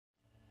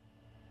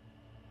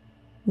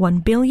1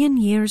 billion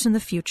years in the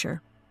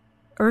future,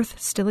 Earth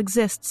still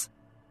exists,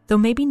 though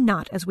maybe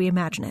not as we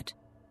imagine it.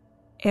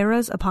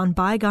 Eras upon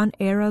bygone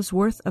eras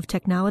worth of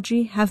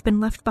technology have been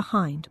left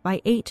behind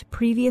by 8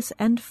 previous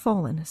and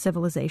fallen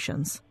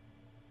civilizations.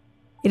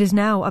 It is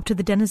now up to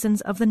the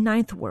denizens of the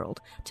 9th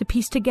world to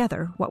piece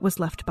together what was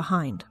left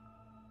behind.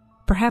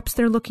 Perhaps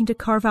they're looking to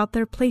carve out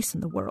their place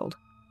in the world,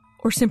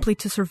 or simply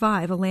to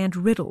survive a land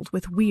riddled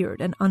with weird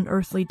and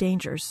unearthly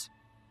dangers.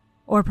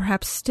 Or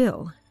perhaps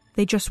still,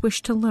 they just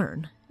wish to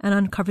learn and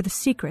uncover the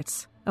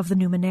secrets of the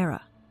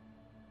Numenera.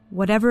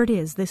 Whatever it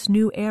is this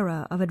new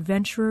era of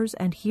adventurers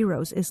and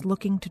heroes is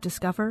looking to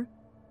discover,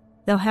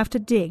 they'll have to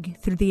dig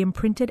through the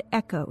imprinted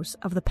echoes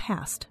of the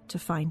past to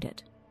find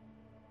it.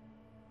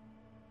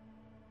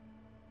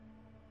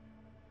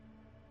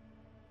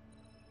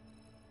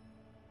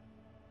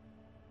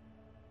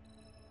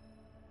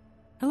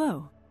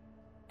 Hello,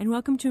 and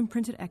welcome to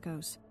Imprinted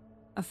Echoes,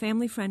 a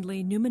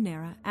family-friendly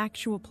Numenera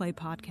actual play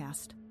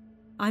podcast.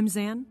 I'm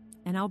Zan,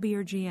 and I'll be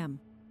your GM.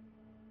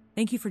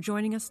 Thank you for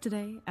joining us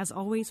today. As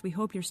always, we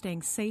hope you're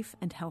staying safe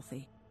and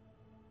healthy.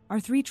 Our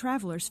 3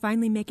 travelers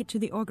finally make it to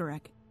the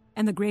Ogorek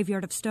and the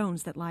graveyard of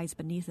stones that lies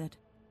beneath it.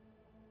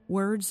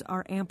 Words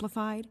are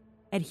amplified,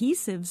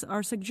 adhesives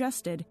are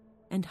suggested,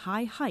 and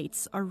high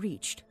heights are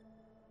reached.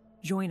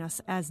 Join us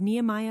as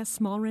Nehemiah,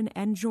 Smallrin,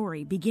 and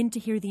Jory begin to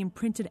hear the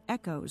imprinted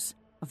echoes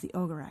of the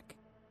Ogorek.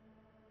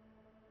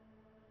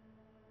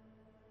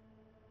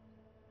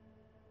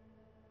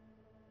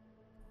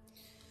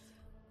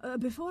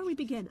 Before we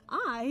begin,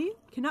 I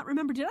cannot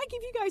remember, did I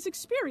give you guys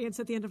experience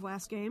at the end of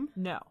last game?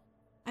 No.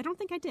 I don't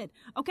think I did.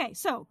 Okay,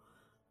 so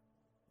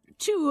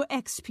 2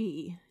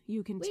 XP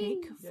you can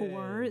take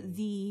for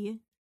the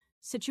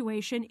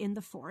situation in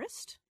the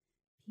forest.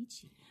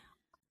 Peachy.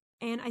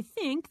 And I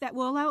think that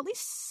will allow at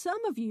least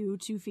some of you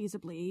to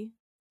feasibly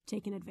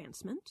take an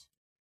advancement.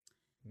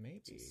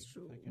 Maybe, if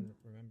I can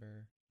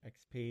remember.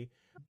 XP.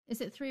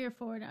 Is it 3 or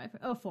 4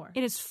 now? 4.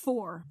 It is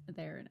 4.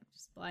 There, and I'm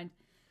just blind.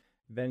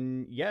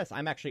 Then, yes,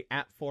 I'm actually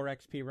at 4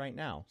 XP right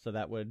now. So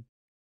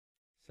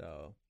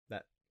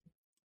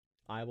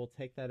I will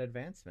take that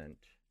advancement.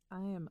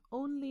 I am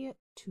only at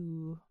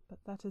 2, but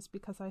that is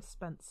because I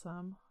spent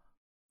some.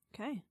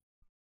 Okay.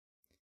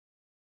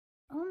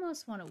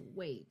 Almost want to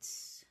wait.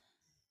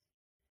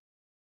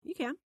 You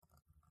can.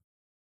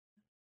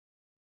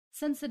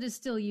 Since it is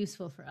still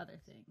useful for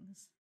other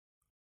things.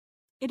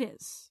 It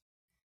is.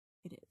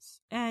 It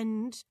is.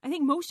 And I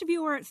think most of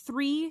you are at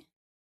 3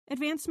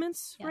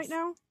 advancements right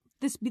now.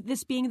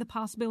 This being the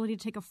possibility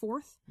to take a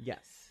 4th?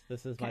 Yes,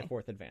 this is my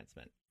 4th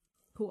advancement.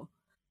 Cool.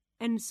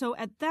 And so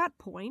at that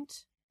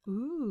point,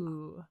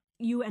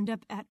 you end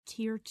up at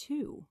tier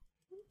 2.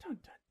 Dun,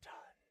 dun, dun.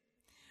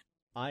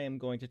 I am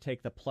going to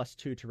take the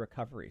 +2 to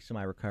recovery, so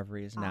my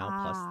recovery is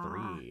now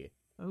 +3.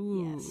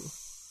 Ooh.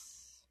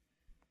 Yes.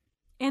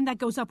 And that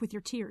goes up with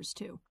your tiers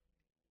too.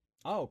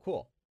 Oh,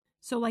 cool.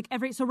 So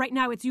right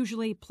now it's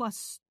usually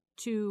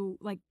 +2,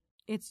 like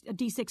it's a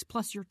D6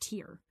 plus your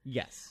tier.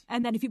 Yes.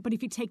 And then if you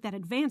take that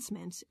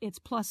advancement, it's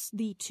plus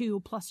the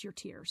 2 plus your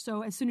tier.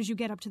 So as soon as you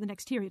get up to the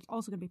next tier, it's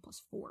also going to be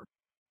 +4.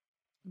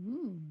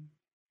 Ooh.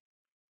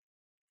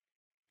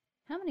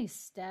 How many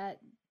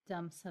stat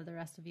dumps have the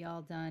rest of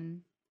y'all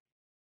done?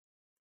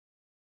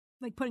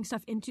 Like putting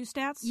stuff into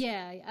stats?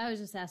 Yeah, I was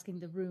just asking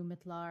the room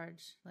at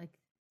large. Like,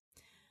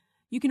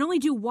 you can only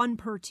do 1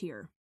 per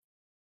tier.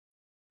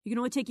 You can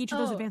only take each of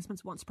those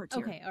advancements once per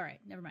tier. Okay, all right.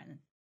 Never mind then.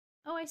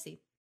 Oh, I see.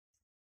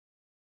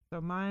 So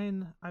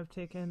mine, I've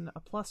taken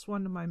a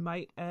 +1 to my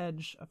might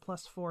edge, a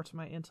 +4 to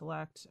my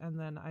intellect, and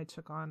then I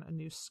took on a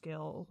new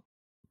skill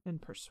in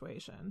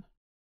persuasion.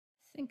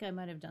 I think I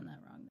might have done that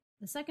wrong.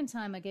 The second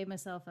time I gave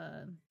myself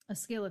a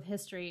skill of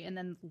history, and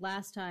then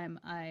last time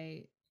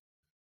I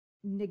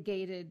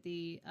negated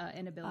the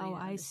inability to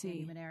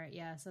understand Numenera.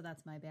 Yeah, so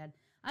that's my bad.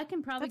 I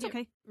can probably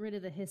get rid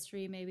of the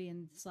history maybe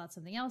and slot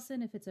something else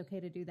in if it's okay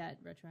to do that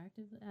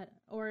retroactive.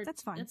 Or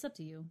that's fine. It's up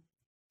to you.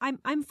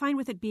 I'm fine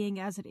with it being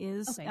as it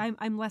is. Okay.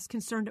 I'm less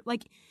concerned.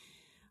 Like,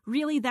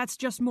 really, that's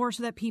just more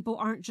so that people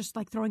aren't just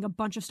like throwing a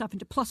bunch of stuff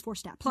into +4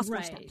 stat,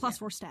 +4 stat,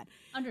 +4 stat.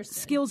 Understood.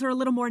 Skills are a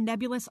little more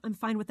nebulous. I'm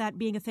fine with that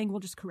being a thing. We'll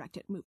just correct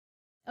it. Move.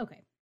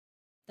 Okay.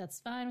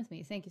 That's fine with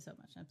me. Thank you so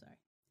much. I'm sorry.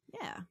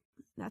 Yeah,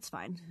 that's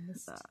fine.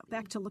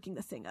 Back to looking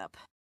the thing up.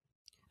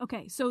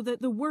 Okay, so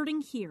the wording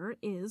here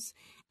is,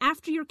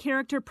 after your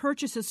character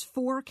purchases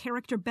 4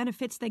 character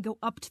benefits, they go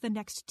up to the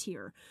next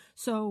tier.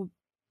 So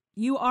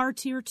you are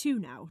tier 2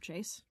 now,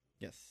 Chase.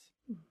 Yes.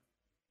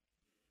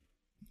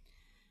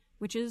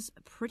 Which is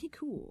pretty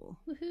cool.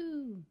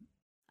 Woohoo!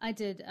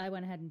 I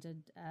went ahead and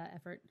did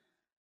effort.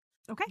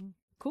 Okay,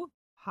 cool.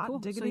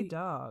 Hot diggity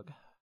dog.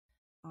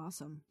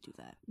 Awesome. Do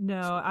that.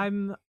 No,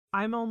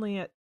 I'm only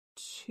at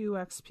 2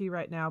 XP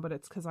right now, but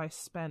it's because I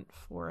spent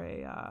for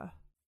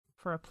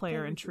a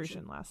player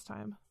intrusion last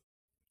time.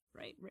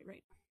 Right.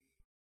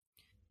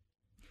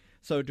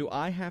 So do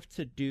I have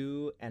to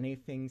do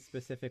anything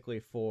specifically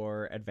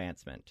for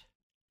advancement?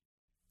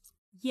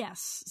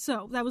 Yes.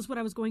 So that was what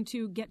I was going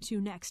to get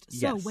to next.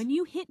 So when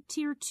you hit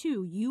tier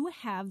 2,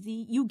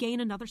 you gain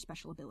another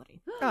special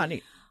ability. Ah,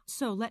 neat.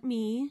 So let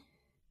me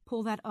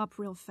pull that up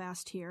real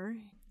fast here.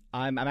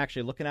 I'm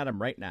actually looking at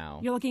him right now.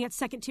 You're looking at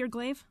second tier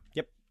glaive?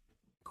 Yep.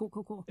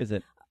 Cool. Is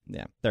it?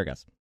 Yeah, there it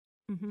goes.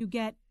 Mm-hmm. You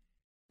get,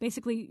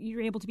 basically,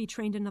 you're able to be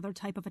trained in another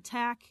type of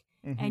attack,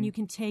 and you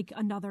can take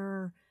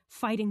another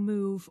fighting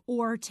move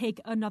or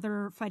take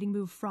another fighting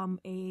move from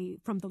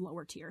the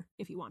lower tier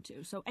if you want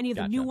to. So any of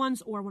the new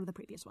ones or one of the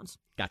previous ones.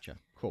 Gotcha.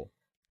 Cool.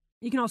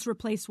 You can also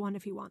replace one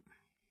if you want.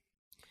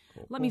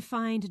 Cool. Let me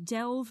find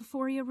Delve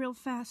for you real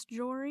fast,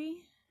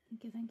 Jory.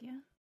 Thank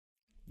you.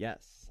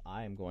 Yes,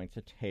 I am going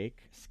to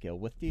take skill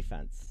with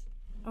defense.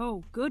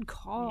 Oh, good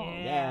call.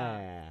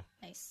 Yeah.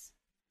 Nice.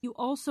 You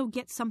also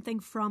get something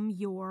from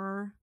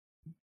your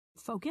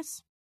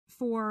focus.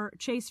 For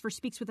Chase, for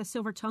Speaks with a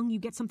Silver Tongue, you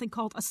get something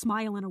called a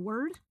smile and a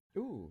word.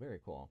 Ooh, very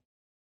cool.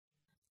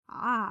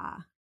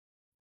 Ah.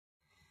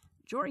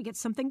 Jory gets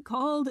something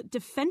called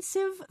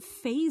defensive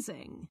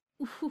phasing.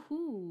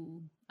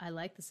 Ooh, I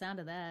like the sound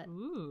of that.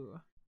 Ooh,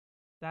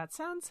 that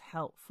sounds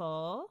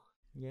helpful.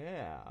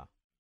 Yeah.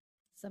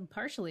 So I'm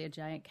partially a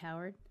giant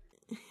coward.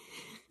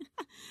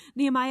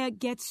 Nehemiah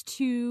gets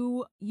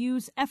to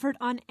use effort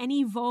on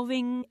any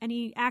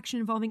action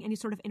involving any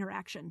sort of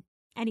interaction.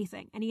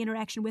 Anything, any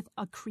interaction with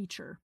a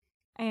creature.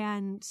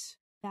 And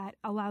that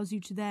allows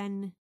you to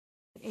then...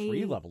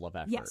 Free level of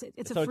effort. Yes,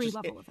 it's a free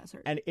level of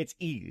effort. And it's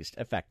eased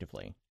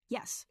effectively.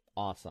 Yes.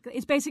 Awesome.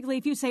 It's basically,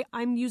 if you say,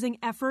 I'm using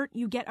effort,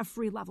 you get a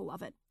free level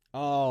of it.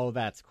 Oh,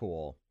 that's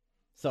cool.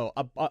 So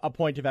a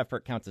point of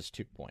effort counts as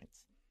 2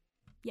 points.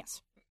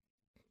 Yes.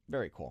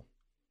 Very cool.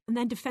 And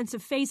then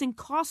defensive phasing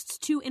costs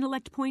 2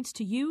 intellect points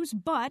to use,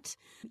 but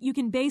you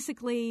can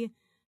basically,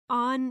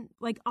 on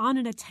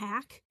an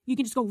attack, you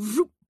can just go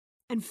whoop,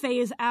 and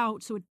phase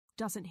out so it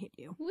doesn't hit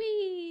you.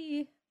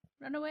 Whee!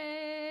 Run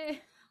away!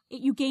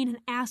 You gain an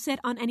asset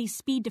on any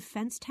speed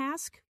defense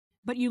task,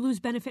 but you lose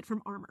benefit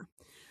from armor.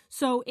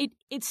 So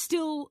it's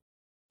still,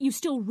 you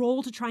still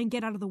roll to try and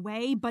get out of the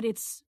way, but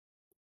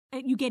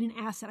you get an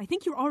asset. I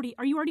think are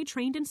you already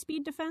trained in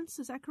speed defense?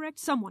 Is that correct?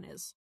 Someone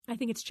is. I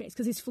think it's Chase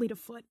because he's fleet of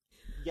foot.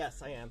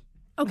 Yes, I am.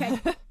 Okay.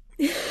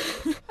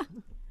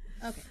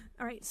 Okay.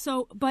 All right.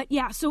 So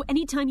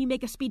anytime you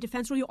make a speed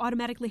defense roll, you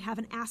automatically have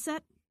an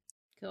asset.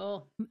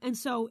 Cool. And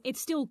so it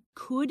still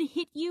could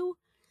hit you.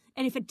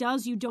 And if it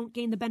does, you don't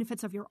gain the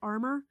benefits of your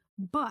armor.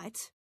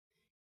 But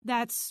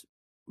that's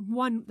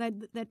one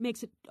that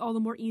makes it all the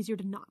more easier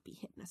to not be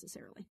hit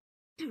necessarily.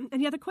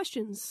 Any other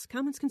questions,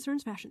 comments,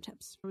 concerns, fashion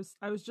tips?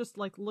 I was just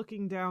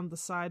looking down the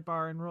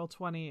sidebar in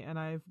Roll20, and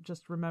I've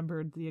just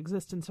remembered the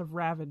existence of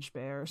Ravage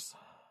Bears.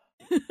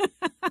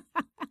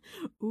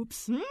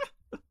 Oops.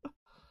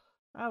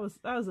 That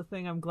was a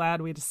thing I'm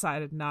glad we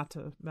decided not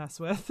to mess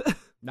with.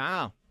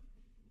 No.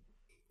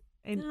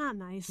 And not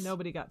nice.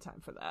 Nobody got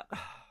time for that.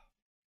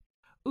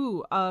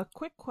 Ooh, a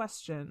quick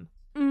question.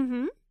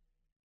 Mm-hmm.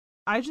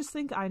 I just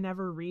think I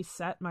never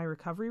reset my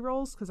recovery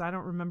rolls because I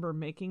don't remember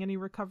making any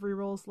recovery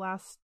rolls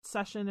last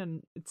session,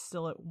 and it's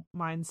still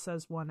mine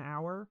says 1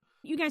 hour.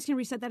 You guys can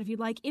reset that if you'd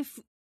like. If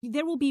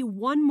there will be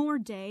one more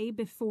day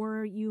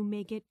before you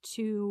make it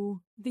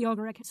to the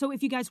Ogorek. So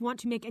if you guys want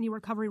to make any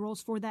recovery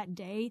rolls for that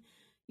day,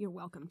 you're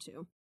welcome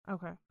to.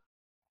 Okay.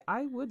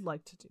 I would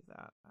like to do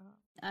that.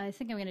 I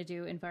think I'm going to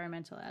do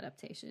environmental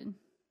adaptation.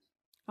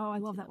 Oh, I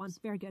love that one.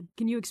 Very good.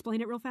 Can you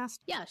explain it real fast?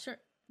 Yeah, sure.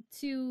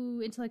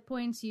 2 intellect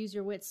points, use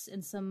your wits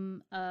and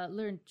some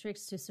learned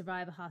tricks to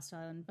survive a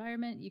hostile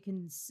environment. You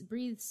can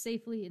breathe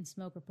safely in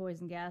smoke or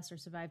poison gas or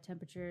survive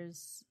temperature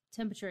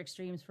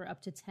extremes for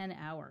up to 10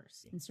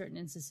 hours. In certain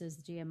instances,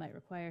 the GM might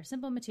require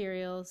simple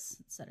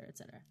materials, etc.,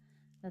 etc.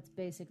 That's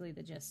basically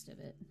the gist of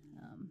it.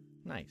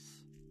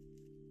 Nice.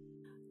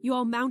 You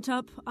all mount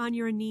up on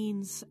your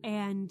Anines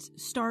and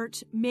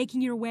start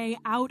making your way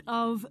out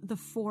of the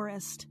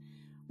forest,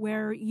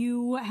 where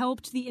you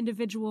helped the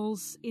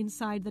individuals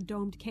inside the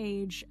domed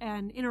cage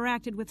and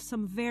interacted with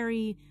some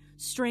very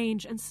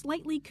strange and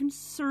slightly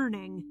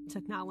concerning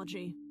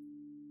technology.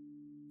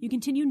 You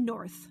continue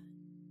north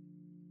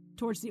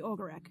towards the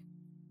Ogorek.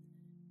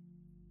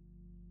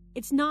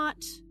 It's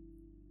not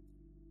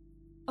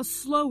a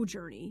slow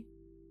journey,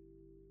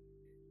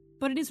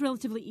 but it is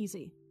relatively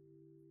easy.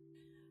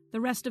 The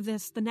rest of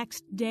this, the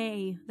next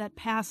day that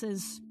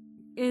passes,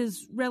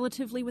 is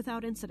relatively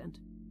without incident.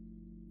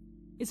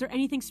 Is there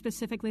anything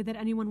specifically that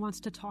anyone wants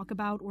to talk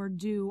about or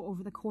do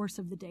over the course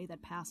of the day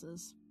that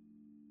passes?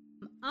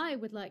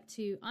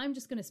 I'm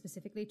just going to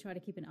specifically try to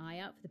keep an eye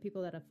out for the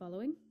people that are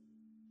following,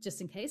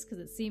 just in case, because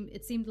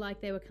it seemed like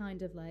they were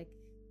kind of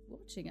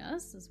watching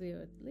us as we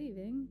were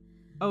leaving.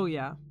 Oh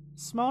yeah.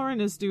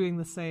 Smallren is doing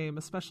the same,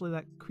 especially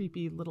that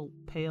creepy little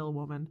pale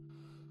woman.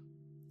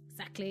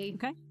 Exactly.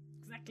 Okay.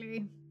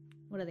 Exactly.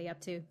 What are they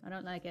up to? I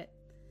don't like it.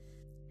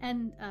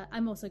 And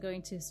I'm also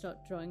going to start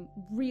drawing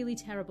really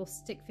terrible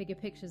stick figure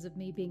pictures of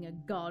me being a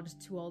god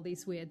to all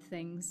these weird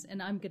things,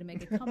 and I'm going to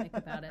make a comic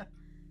about it.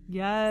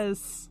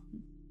 Yes.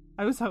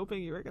 I was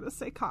hoping you were going to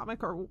say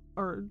comic or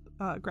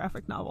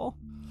graphic novel.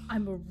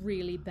 I'm a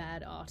really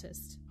bad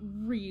artist.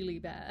 Really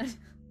bad.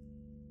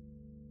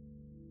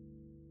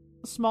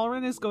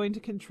 Smallrin is going to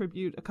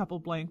contribute a couple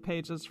blank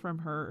pages from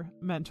her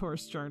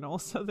mentor's journal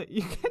so that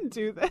you can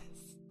do this.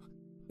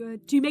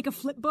 Good. Do you make a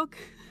flip book?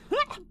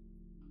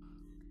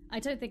 I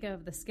don't think I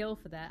have the skill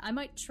for that. I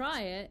might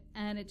try it,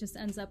 and it just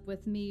ends up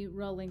with me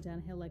rolling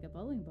downhill like a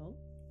bowling ball.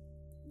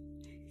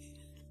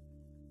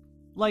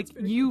 Like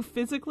you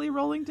physically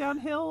rolling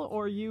downhill,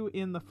 or you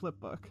in the flip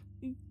book?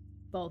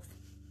 Both.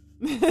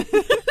 Good.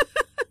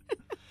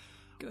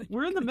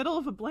 We're in the middle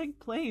of a blank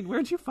plane.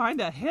 Where'd you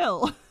find a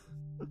hill?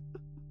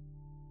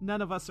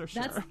 None of us are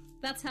sure.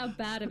 That's how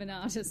bad of an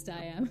artist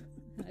I am.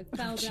 I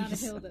fell down a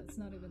hill that's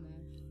not even there.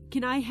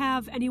 Can I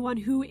have anyone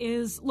who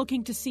is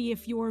looking to see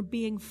if you're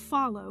being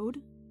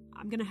followed?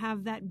 I'm going to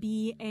have that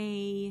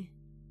be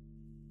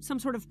some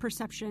sort of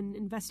perception,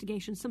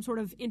 investigation, some sort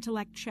of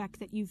intellect check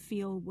that you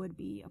feel would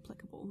be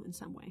applicable in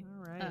some way.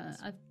 All right.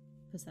 I've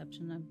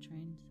perception. I'm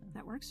trained. So.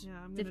 That works? Yeah,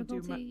 I'm going to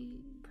do my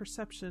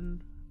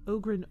perception.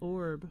 Ogren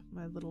Orb,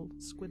 my little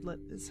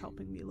squidlet, is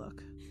helping me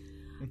look.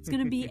 It's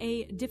going to be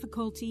a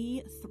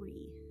difficulty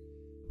 3.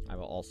 I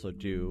will also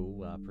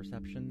do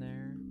perception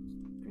there.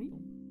 Great.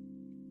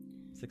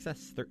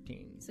 Success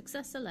 13.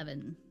 Success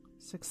 11.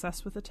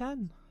 Success with a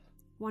 10.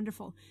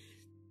 Wonderful.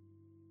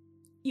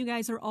 You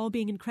guys are all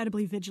being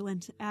incredibly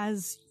vigilant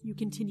as you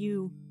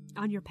continue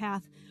on your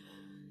path.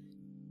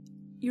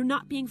 You're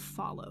not being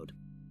followed.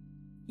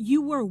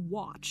 You were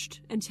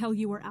watched until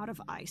you were out of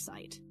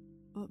eyesight,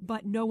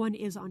 but no one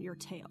is on your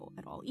tail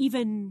at all.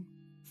 Even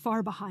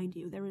far behind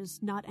you, there is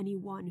not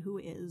anyone who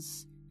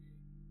is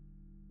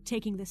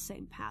taking the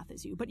same path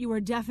as you, but you are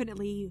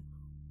definitely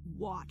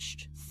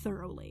watched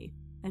thoroughly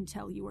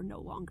until you are no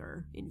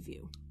longer in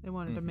view. They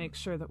wanted to make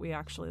sure that we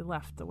actually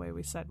left the way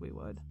we said we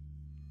would.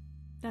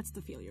 That's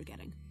the feel you're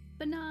getting.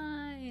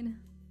 Benign.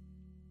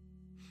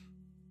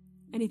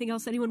 Anything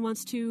else anyone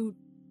wants to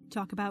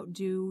talk about,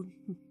 do,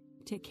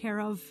 take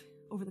care of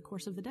over the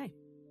course of the day?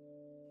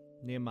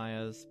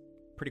 Nehemiah's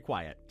pretty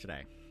quiet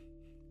today.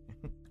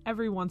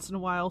 Every once in a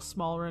while,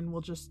 Smallrin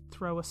will just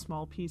throw a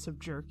small piece of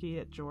jerky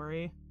at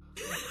Jory.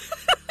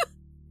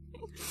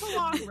 It's a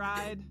long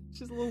ride.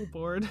 She's a little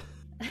bored.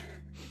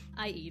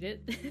 I eat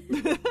it.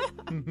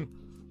 Where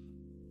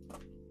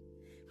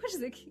does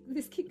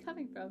this keep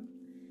coming from?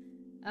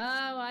 Oh,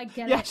 I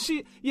get it.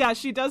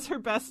 She does her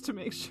best to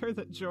make sure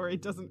that Jory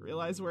doesn't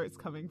realize where it's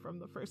coming from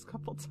the first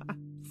couple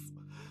times.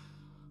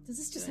 Does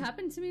this just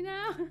happen to me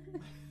now?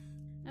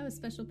 I have a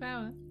special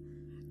power.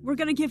 We're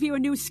going to give you a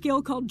new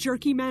skill called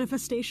Jerky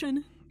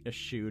Manifestation.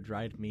 Eschew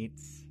dried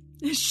meats.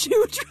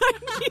 Eschew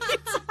dried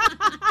meats.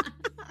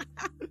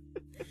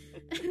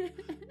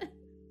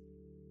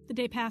 The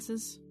day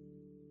passes.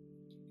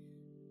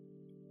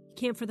 You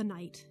camp for the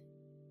night.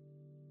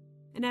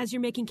 And as you're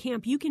making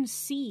camp, you can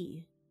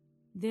see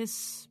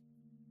this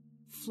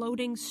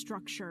floating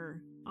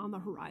structure on the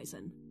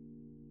horizon.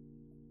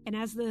 And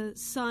as the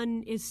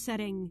sun is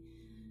setting,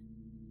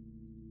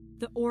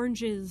 the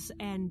oranges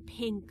and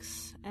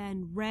pinks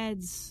and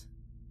reds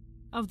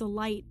of the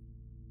light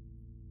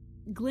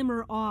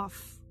glimmer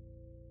off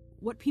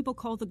what people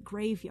call the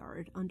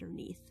graveyard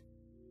underneath.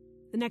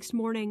 The next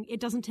morning, it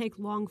doesn't take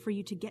long for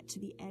you to get to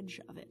the edge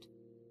of it.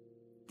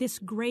 This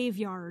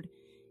graveyard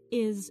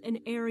is an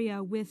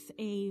area with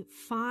a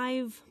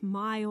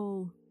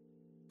 5-mile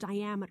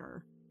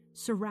diameter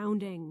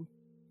surrounding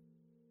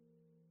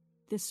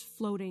this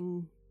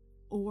floating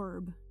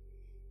orb.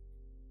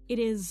 It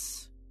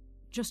is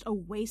just a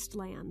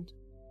wasteland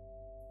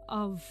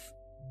of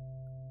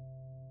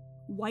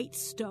white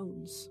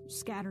stones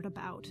scattered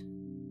about,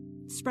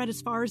 spread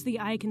as far as the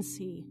eye can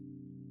see.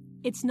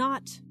 It's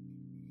not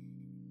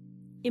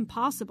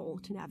impossible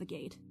to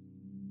navigate,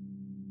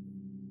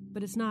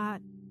 but it's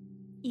not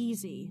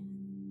easy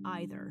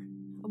either.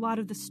 A lot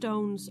of the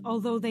stones,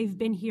 although they've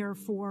been here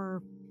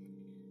for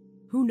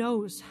who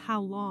knows how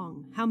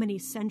long, how many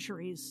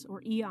centuries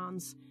or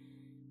eons,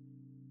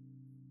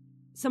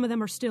 some of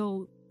them are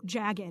still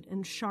jagged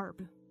and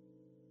sharp,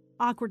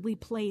 awkwardly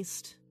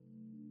placed.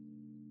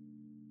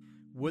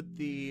 Would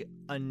the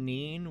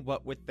Aneen,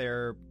 what with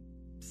their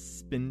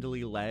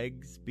spindly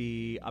legs,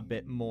 be a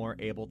bit more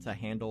able to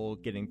handle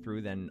getting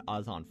through than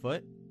us on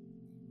foot?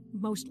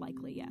 Most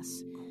likely,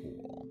 yes.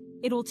 Cool.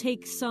 It'll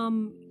take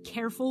some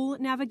careful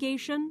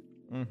navigation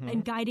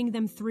and guiding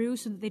them through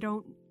so that they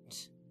don't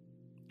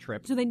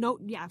trip. So they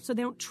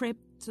don't trip,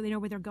 so they know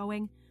where they're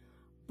going.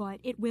 But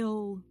it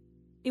will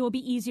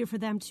be easier for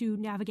them to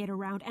navigate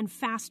around, and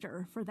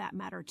faster for that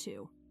matter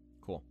too.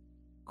 Cool.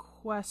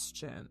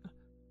 Question.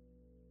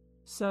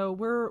 So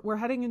we're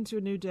heading into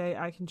a new day.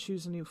 I can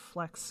choose a new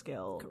flex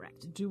skill.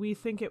 Correct. Do we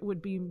think it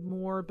would be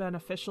more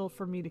beneficial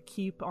for me to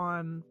keep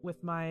on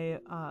with my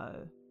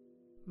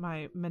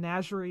my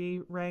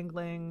menagerie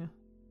wrangling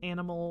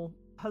animal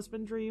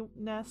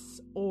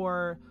husbandry-ness,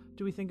 or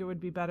do we think it would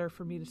be better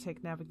for me to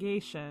take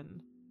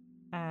navigation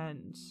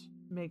and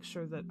make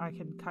sure that I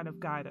can kind of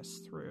guide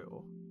us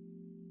through?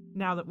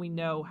 now that we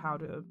know how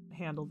to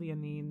handle the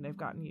Aneen, they've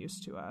gotten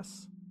used to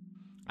us.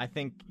 I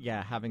think,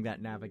 having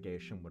that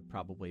navigation would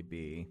probably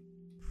be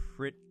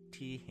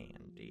pretty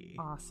handy.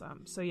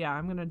 Awesome. So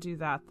I'm going to do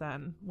that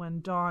then.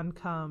 When dawn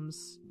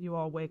comes, you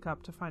all wake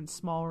up to find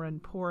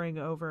Smallren poring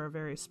over a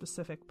very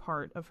specific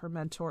part of her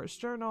mentor's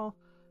journal,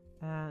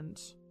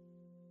 and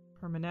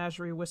her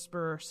Menagerie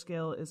Whisperer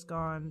skill is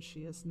gone.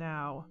 She is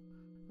now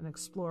an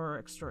explorer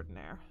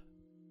extraordinaire.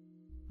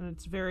 And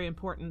it's very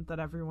important that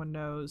everyone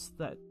knows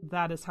that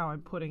that is how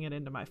I'm putting it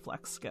into my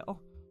flex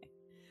skill.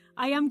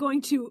 I am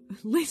going to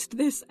list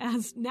this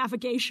as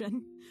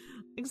navigation.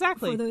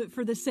 Exactly.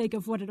 For the sake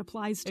of what it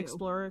applies to.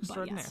 Explorer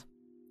extraordinaire. Yes.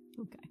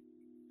 Okay.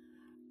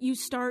 You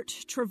start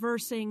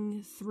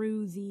traversing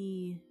through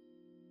the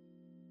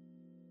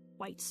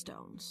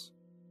Whitestones.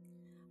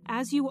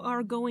 As you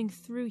are going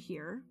through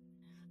here,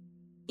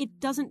 it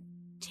doesn't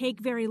take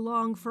very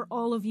long for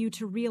all of you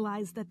to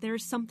realize that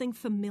there's something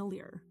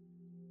familiar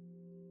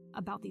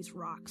about these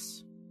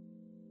rocks.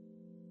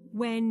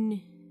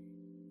 When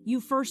you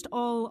first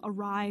all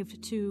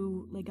arrived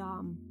to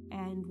Legam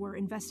and were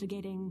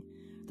investigating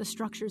the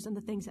structures and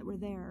the things that were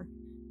there,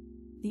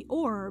 the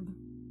orb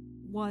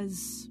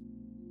was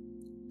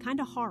kind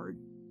of hard.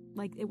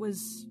 Like, it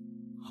was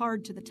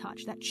hard to the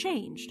touch. That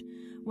changed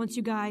once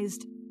you guys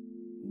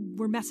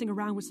were messing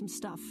around with some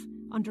stuff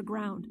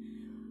underground.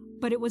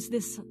 But it was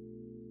this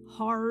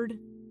hard,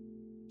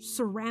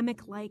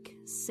 ceramic-like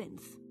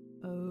synth.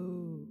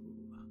 Oh.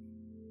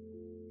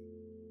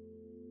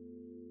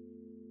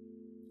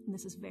 And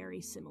this is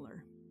very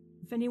similar.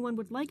 If anyone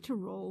would like to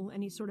roll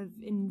any sort of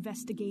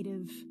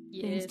investigative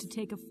things to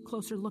take a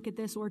closer look at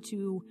this or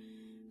to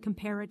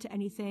compare it to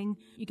anything,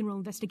 you can roll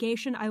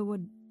investigation. I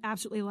would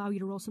absolutely allow you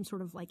to roll some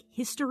sort of like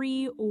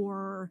history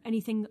or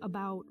anything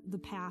about the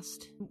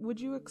past. Would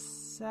you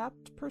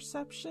accept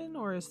perception,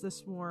 or is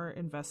this more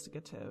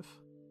investigative?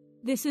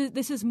 This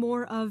is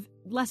more of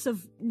less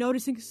of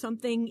noticing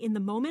something in the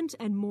moment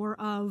and more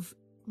of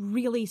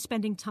really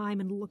spending time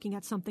and looking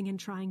at something and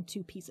trying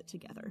to piece it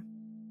together.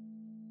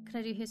 Could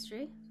I do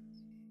history?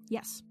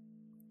 Yes.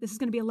 This is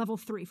going to be a level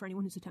 3 for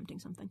anyone who's attempting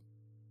something.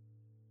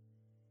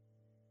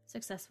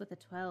 Success with a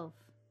 12.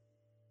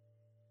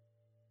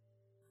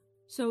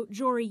 So,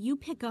 Jory, you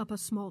pick up a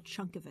small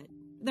chunk of it.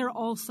 There are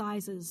all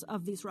sizes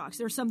of these rocks.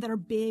 There are some that are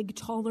big,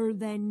 taller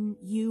than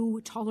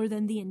you, taller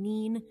than the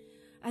Aneen.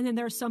 And then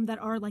there are some that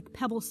are like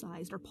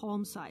pebble-sized or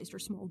palm-sized or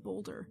small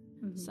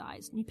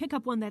boulder-sized. And you pick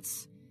up one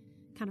that's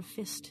kind of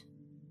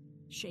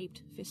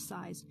fist-shaped,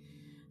 fist-sized.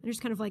 And you're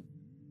just kind of like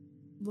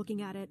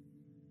looking at it.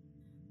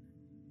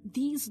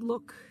 These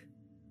look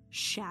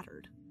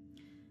shattered.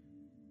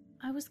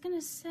 I was going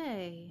to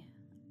say...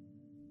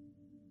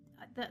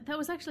 That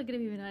was actually going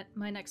to be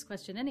my next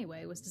question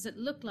anyway, was does it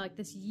look like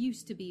this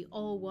used to be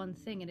all one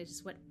thing and it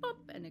just went pop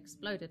and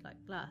exploded like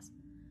glass?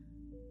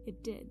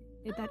 It did.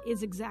 That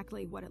is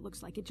exactly what it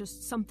looks like. It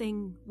just,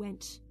 something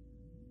went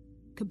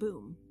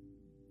kaboom.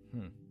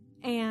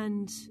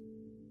 And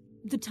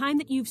the time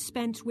that you've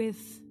spent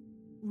with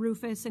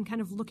Rufus and kind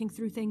of looking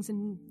through things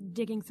and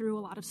digging through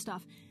a lot of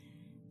stuff,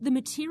 the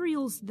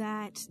materials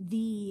that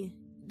the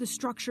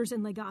structures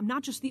in Legam,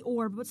 not just the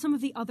orb, but some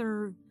of the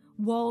other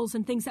walls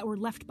and things that were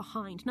left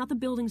behind, not the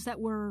buildings that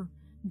were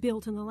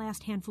built in the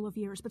last handful of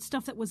years, but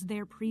stuff that was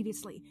there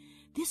previously.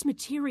 This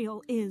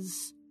material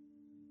is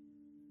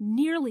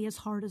nearly as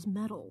hard as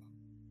metal.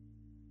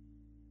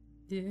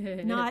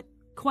 Not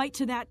quite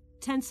to that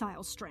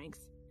tensile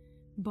strength,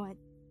 but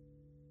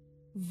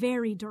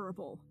very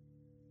durable.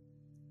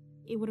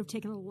 It would have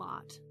taken a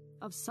lot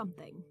of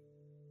something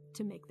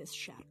to make this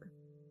shatter.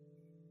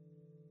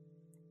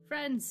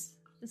 Friends,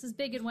 this is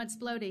big and went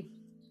splody.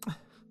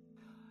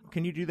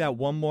 Can you do that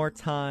one more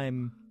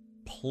time,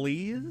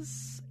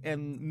 please?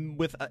 And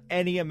with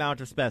any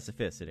amount of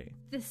specificity.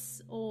 This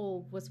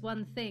all was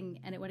one thing,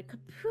 and it went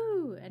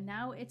kapoo, and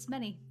now it's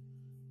many.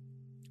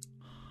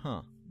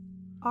 Huh.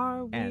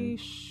 Are we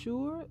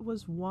sure it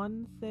was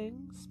one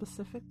thing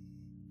specific?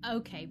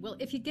 Okay, well,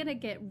 if you're gonna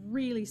get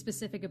really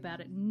specific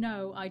about it,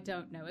 no, I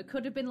don't know. It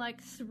could have been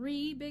like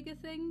 3 bigger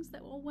things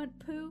that all went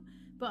poo,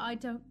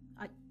 but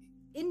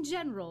in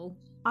general...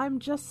 I'm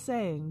just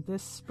saying,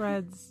 this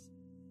spreads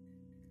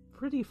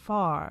pretty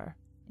far.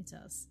 It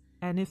does.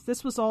 And if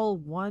this was all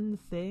one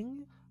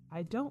thing,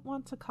 I don't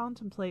want to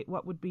contemplate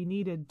what would be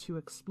needed to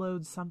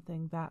explode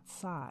something that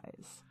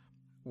size.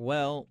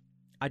 Well,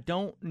 I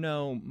don't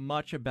know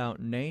much about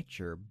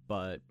nature,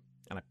 but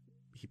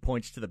he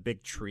points to the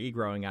big tree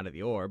growing out of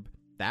the orb.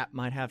 That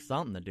might have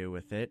something to do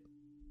with it.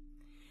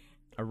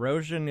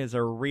 Erosion is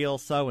a real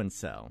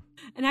so-and-so.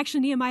 And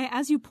actually, Nehemiah,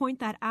 as you point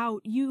that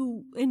out,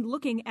 in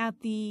looking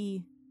at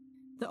the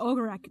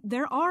Ogorak,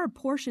 there are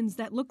portions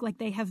that look like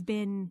they have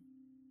been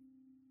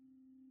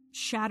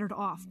shattered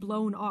off,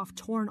 blown off,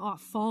 torn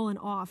off, fallen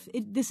off.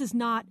 This is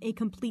not a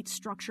complete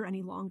structure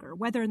any longer.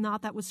 Whether or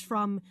not that was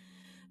from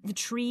the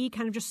tree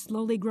kind of just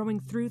slowly growing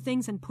through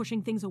things and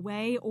pushing things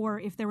away, or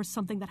if there was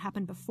something that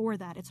happened before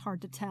that, it's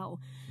hard to tell.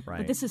 Right.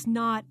 But this is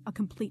not a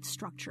complete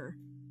structure.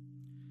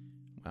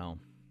 Well,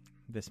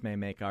 This may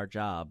make our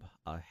job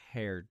a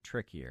hair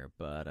trickier,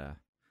 but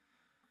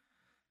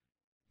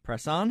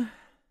press on?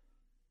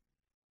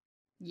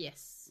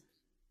 Yes.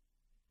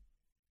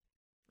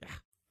 Yeah.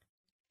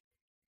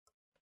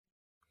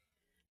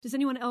 Does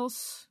anyone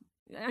else...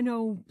 I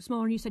know,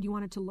 Smallren, you said you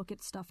wanted to look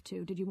at stuff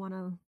too. Did you want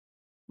to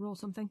roll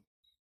something?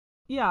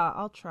 Yeah,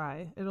 I'll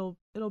try. It'll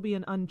be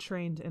an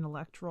untrained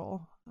intellect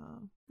roll.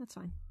 That's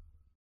fine.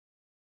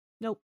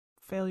 Nope.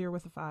 Failure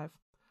with a 5.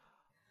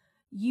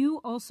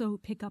 You also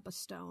pick up a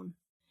stone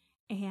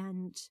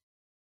and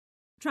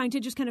trying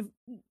to just kind of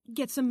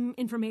get some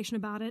information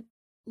about it,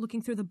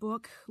 looking through the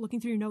book,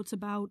 looking through your notes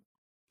about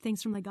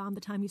things from Legam,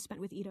 the time you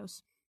spent with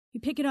Eidos. You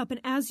pick it up,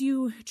 and as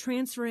you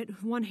transfer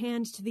it one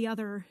hand to the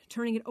other,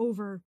 turning it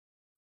over,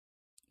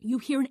 you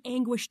hear an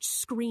anguished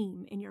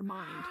scream in your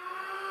mind.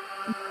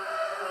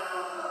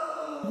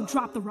 You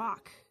drop the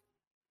rock,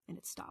 and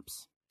it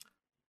stops.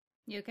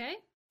 You okay?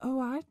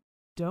 Oh, I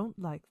don't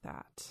like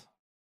that.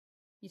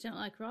 You don't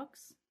like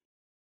rocks?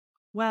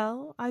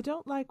 Well, I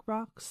don't like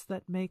rocks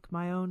that make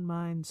my own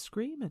mind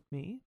scream at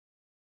me.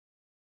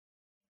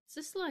 Is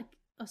this like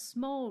a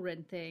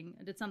Smallren thing?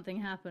 Or did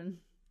something happen?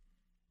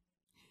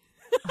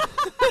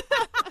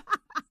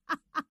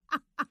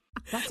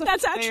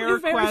 That's actually a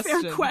very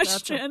fair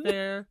question. That's a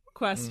fair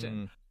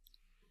question.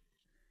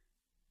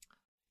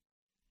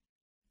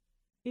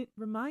 It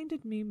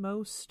reminded me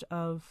most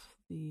of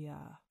the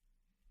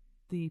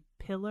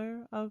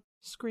pillar of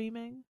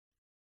screaming.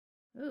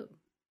 Ooh.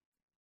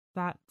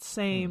 That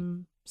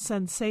same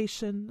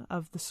sensation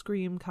of the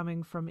scream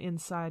coming from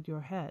inside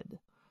your head.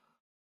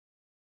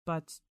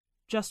 But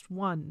just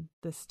one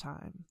this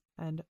time,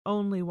 and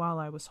only while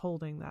I was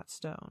holding that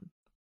stone.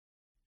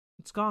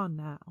 It's gone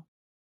now.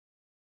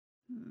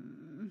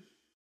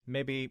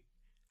 Maybe,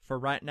 for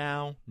right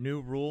now, new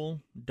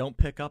rule, don't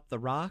pick up the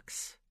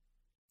rocks?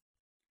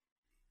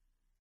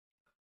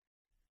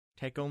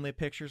 Take only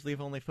pictures,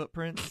 leave only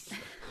footprints?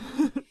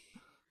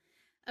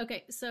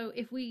 Okay, so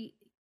if we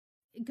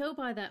go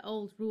by that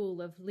old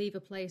rule of leave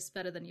a place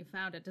better than you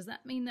found it, does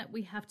that mean that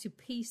we have to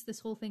piece this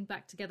whole thing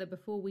back together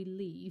before we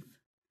leave?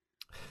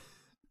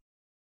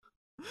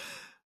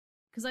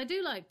 Because I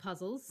do like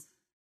puzzles.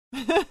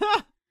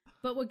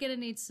 But we're going to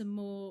need some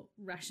more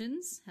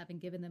rations, having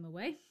given them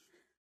away.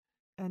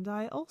 And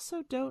I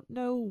also don't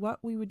know what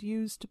we would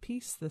use to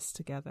piece this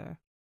together.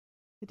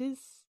 It is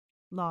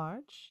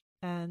large,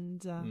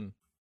 and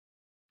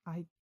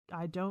I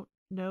don't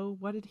know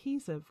what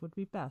adhesive would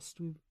be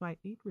best. We might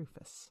need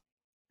Rufus.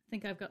 I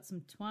think I've got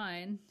some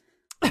twine.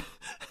 I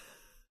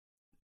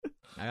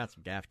got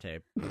some gaff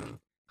tape.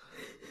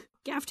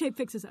 Gaff tape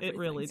fixes everything. It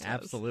really does.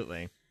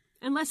 Absolutely.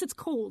 Unless it's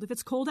cold. If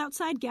it's cold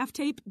outside, gaff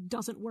tape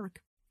doesn't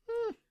work.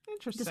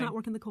 Interesting. It does not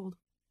work in the cold.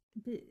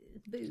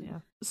 Yeah.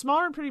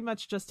 Smallren pretty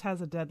much just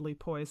has a deadly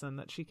poison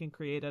that she can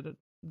create at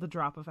the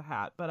drop of a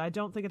hat, but I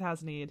don't think it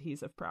has any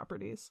adhesive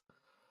properties.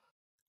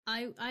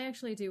 I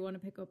actually do want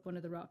to pick up one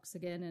of the rocks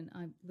again, and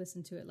I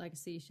listen to it like a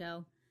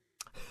seashell.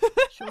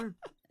 Sure.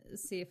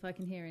 See if I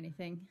can hear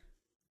anything.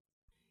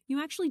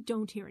 You actually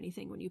don't hear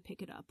anything when you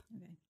pick it up.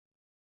 Okay.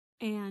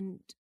 And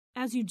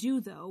as you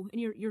do, though,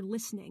 and you're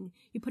listening,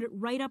 you put it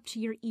right up to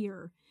your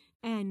ear,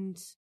 and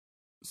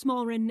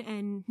Smallren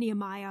and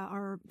Nehemiah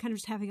are kind of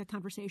just having a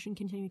conversation,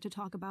 continuing to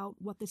talk about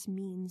what this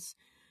means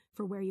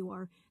for where you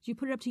are. As you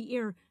put it up to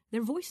your ear,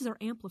 their voices are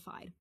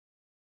amplified.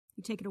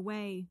 You take it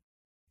away,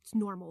 it's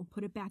normal.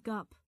 Put it back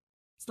up.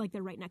 It's like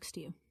they're right next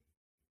to you.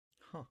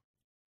 Huh.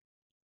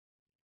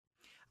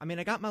 I mean,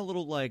 I got my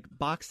little,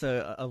 box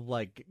of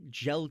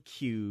gel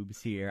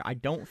cubes here. I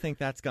don't think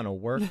that's gonna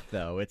work,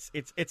 though. It's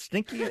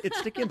stinky. It's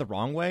sticky in the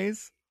wrong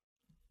ways.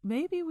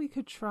 Maybe we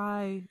could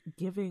try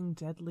giving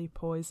deadly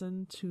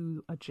poison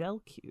to a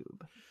gel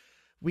cube.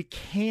 We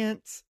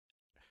can't.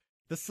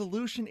 The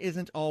solution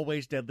isn't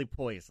always deadly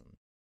poison.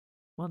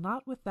 Well,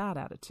 not with that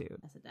attitude.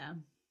 Pass it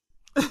down.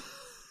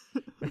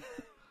 Trying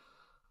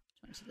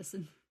to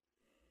listen.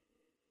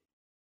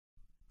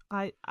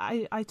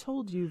 I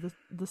told you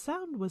the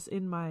sound was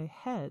in my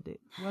head. It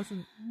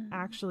wasn't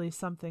actually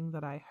something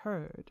that I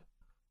heard.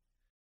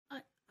 I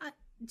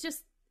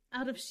just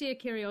out of sheer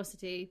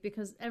curiosity,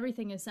 because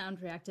everything is sound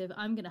reactive,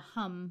 I'm going to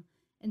hum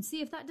and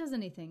see if that does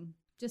anything.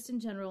 Just in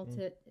general,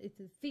 if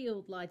the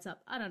field lights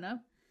up. I don't know.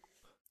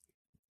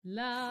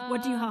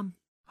 What do you hum?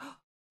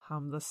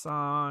 Hum the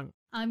song.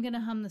 I'm going to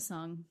hum the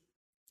song.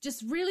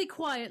 Just really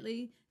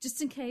quietly,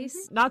 just in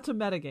case. Not to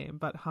metagame,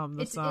 but hum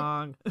the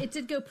song. It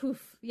did go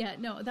poof. Yeah,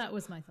 no, that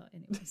was my thought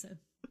anyway, so.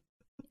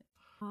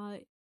 Yeah.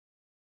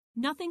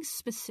 Nothing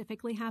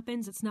specifically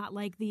happens. It's not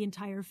like the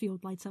entire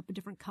field lights up a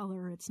different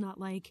color. It's not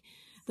like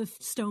the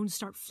stones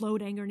start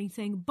floating or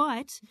anything,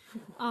 but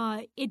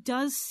it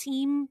does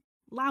seem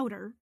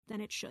louder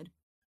than it should.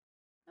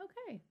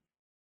 Okay.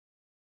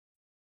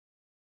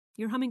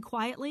 You're humming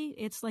quietly.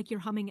 It's like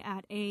you're humming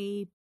at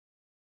a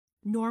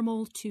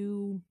normal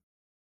to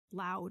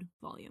loud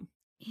volume.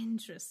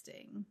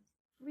 Interesting.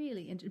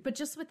 Really interesting. But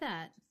just with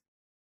that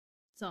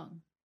song.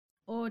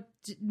 Or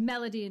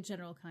melody in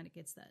general kind of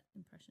gets that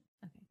impression.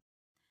 Okay.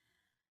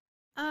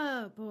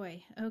 Oh,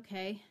 boy.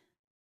 Okay.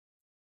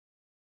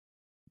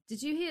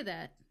 Did you hear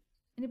that?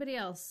 Anybody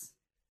else?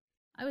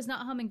 I was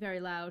not humming very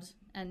loud,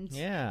 and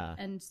you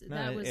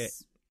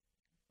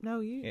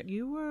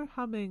were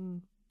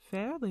humming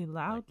fairly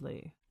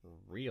loudly, like,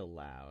 real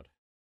loud.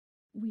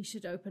 We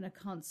should open a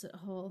concert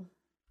hall.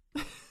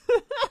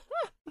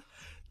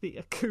 The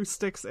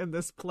acoustics in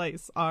this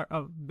place are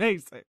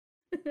amazing.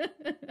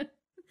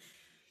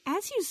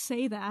 As you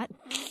say that,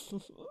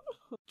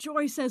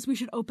 Jory says we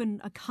should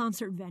open a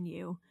concert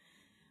venue.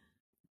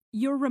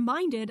 You're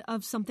reminded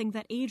of something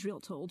that Adriel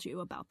told you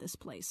about this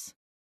place.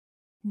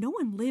 No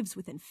one lives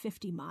within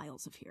 50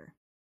 miles of here.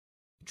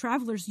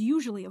 Travelers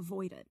usually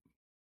avoid it.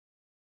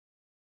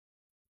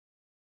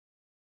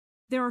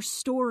 There are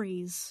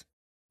stories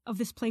of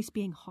this place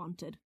being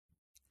haunted,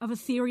 of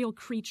ethereal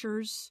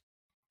creatures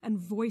and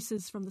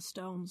voices from the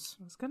stones.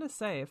 I was going to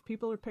say, if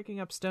people are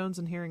picking up stones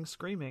and hearing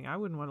screaming, I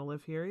wouldn't want to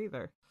live here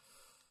either.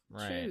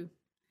 Right. True.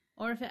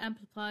 Or if it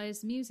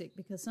amplifies music,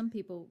 because some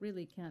people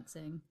really can't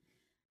sing,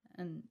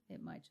 and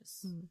it might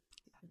just...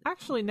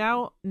 Actually,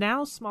 now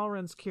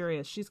Smallrun's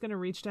curious. She's going to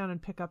reach down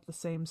and pick up the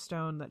same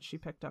stone that she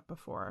picked up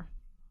before.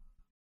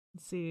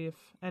 And see if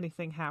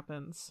anything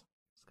happens.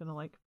 She's going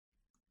to,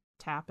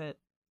 tap it,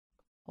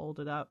 hold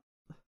it up,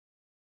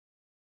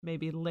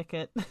 maybe lick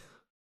it. Of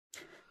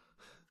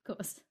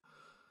course.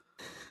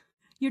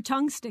 Your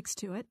tongue sticks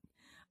to it.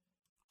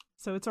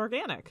 So it's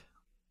organic.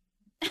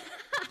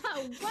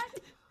 What?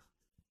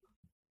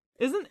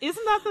 Isn't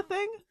that the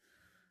thing?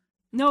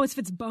 No, it's if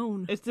it's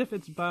bone. It's if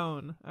it's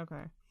bone.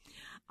 Okay.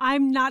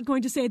 I'm not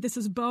going to say this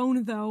is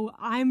bone, though.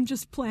 I'm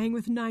just playing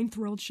with Ninth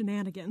World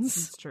shenanigans.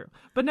 It's true.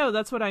 But no,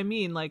 that's what I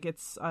mean. I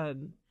guess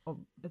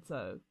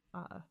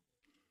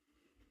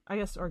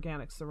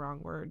organic's the wrong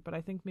word, but I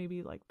think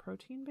maybe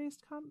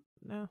protein-based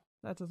no,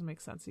 that doesn't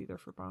make sense either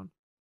for bone.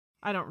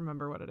 I don't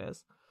remember what it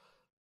is.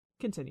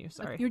 Continue,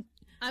 sorry.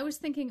 I was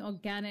thinking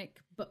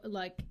organic, but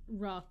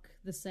rock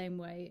the same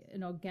way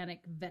an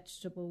organic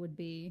vegetable would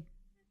be,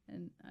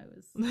 and I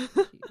was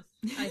confused.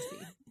 I see.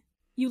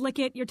 You lick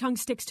it, your tongue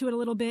sticks to it a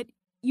little bit.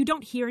 You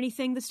don't hear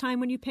anything this time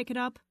when you pick it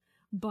up,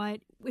 but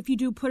if you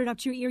do put it up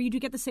to your ear, you do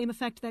get the same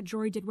effect that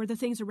Jory did, where the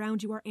things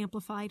around you are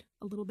amplified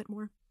a little bit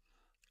more.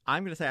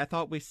 I'm going to say, I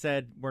thought we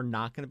said we're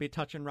not going to be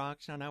touching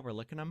rocks now we're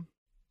licking them.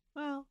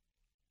 Well,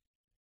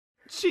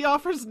 she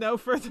offers no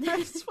further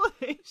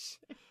explanation.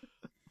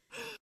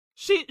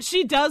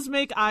 She does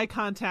make eye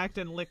contact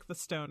and lick the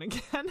stone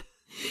again.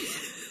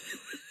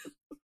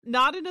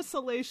 Not in a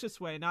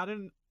salacious way,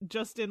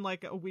 just in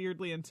a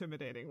weirdly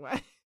intimidating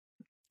way.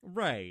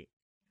 Right.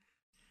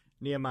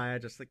 Nehemiah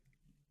just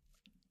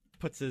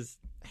puts his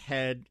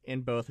head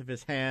in both of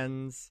his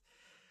hands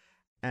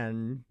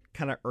and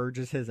kind of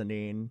urges his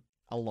Anine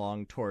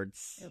along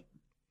towards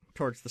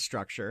the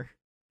structure.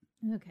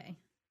 Okay.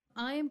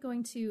 I am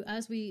going to,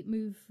 as we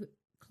move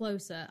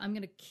closer, I'm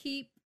going to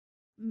keep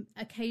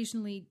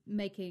occasionally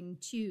making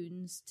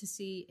tunes to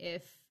see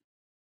if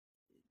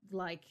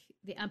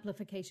the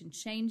amplification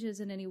changes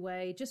in any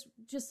way,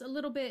 just a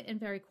little bit and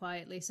very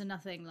quietly, so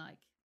nothing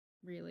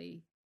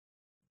really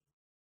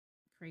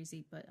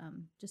crazy, but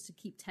just to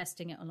keep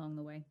testing it along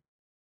the way.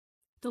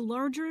 The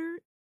larger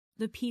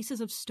the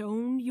pieces of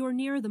stone you're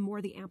near, the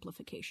more the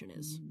amplification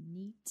is.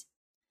 Neat.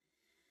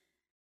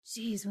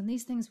 Jeez, when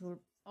these things were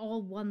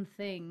all one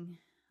thing,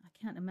 I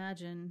can't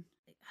imagine.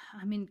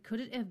 I mean, could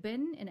it have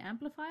been an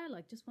amplifier?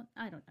 Just one?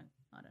 I don't know.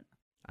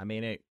 I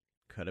mean, it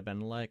could have been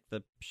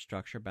the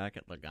structure back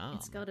at Lagom.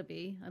 It's got to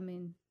be. I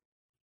mean,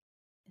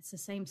 it's the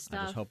same stuff.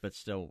 I just hope it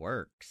still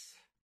works.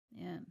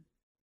 Yeah.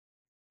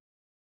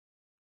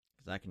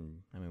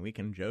 Because we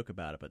can joke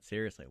about it, but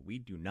seriously, we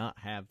do not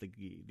have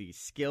the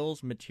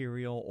skills,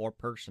 material, or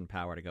person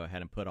power to go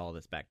ahead and put all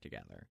this back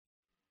together.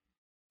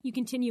 You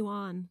continue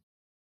on,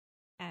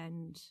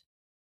 and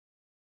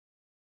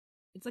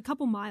it's a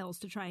couple miles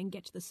to try and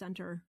get to the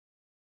center,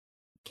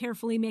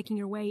 carefully making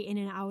your way in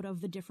and out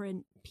of the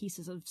different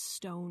pieces of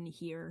stone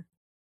here,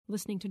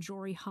 listening to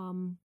Jory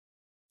hum,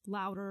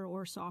 louder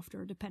or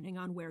softer, depending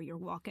on where you're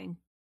walking.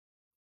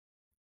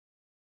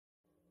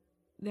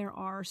 There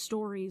are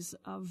stories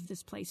of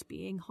this place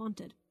being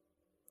haunted.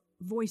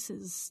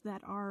 Voices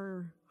that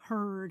are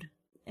heard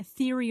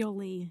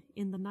ethereally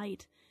in the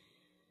night.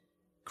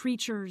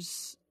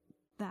 Creatures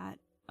that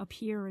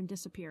appear and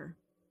disappear.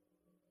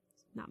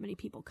 Not many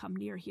people come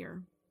near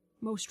here.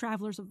 Most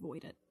travelers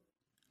avoid it.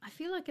 I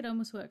feel like it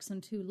almost works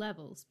on two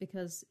levels,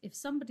 because if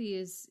somebody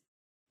is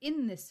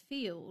in this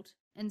field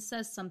and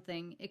says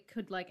something, it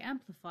could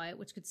amplify it,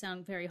 which could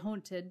sound very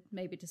haunted,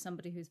 maybe to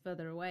somebody who's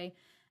further away.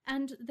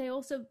 And they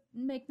also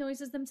make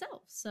noises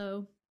themselves,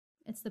 so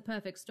it's the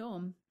perfect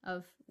storm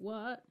of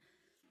what?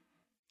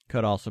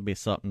 Could also be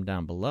something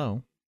down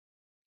below.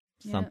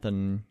 Yeah.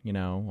 Something,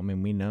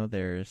 we know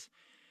there's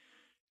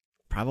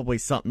probably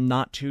something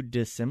not too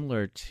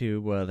dissimilar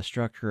to the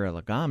structure of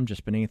Lagom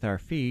just beneath our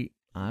feet.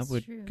 I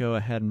would go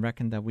ahead and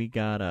reckon that we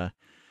got a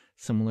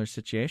similar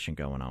situation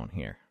going on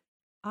here.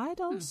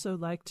 I'd also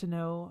like to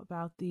know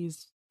about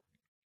these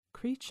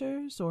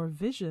creatures or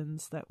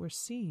visions that we're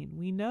seeing.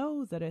 We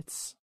know that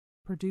it's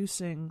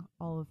producing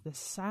all of this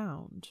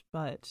sound,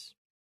 but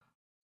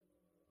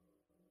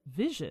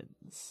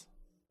visions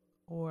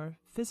or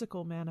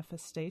physical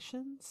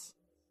manifestations,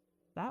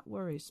 that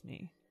worries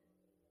me.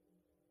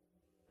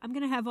 I'm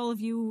going to have all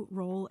of you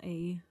roll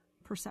a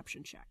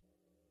perception check.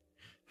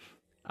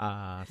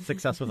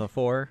 Success with a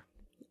 4.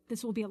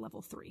 This will be a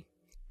level 3.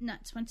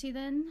 Nat 20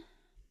 then.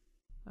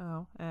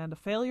 Oh, and a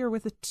failure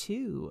with a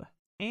 2.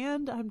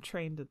 And I'm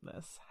trained in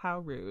this. How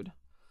rude.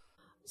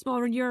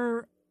 Smallrun,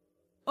 your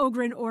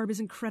Ogryn orb is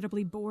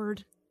incredibly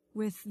bored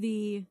with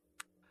the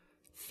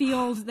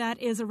field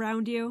that is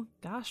around you.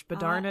 Gosh,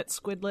 bedarn it,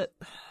 Squidlet.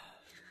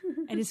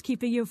 And is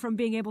keeping you from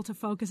being able to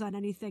focus on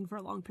anything for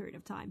a long period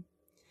of time.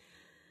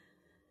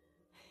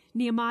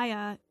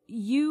 Nehemiah,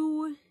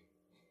 you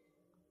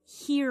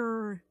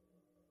hear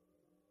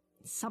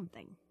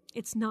something.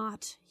 It's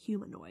not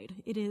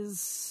humanoid. It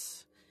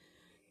is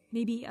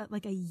maybe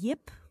like a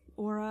yip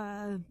or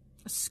a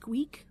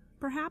squeak,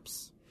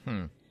 perhaps.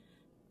 And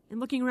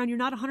looking around, you're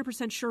not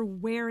 100% sure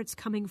where it's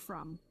coming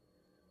from,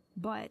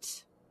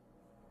 but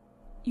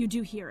you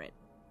do hear it.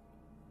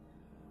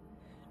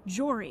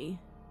 Jory,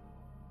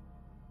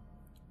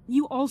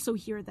 you also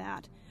hear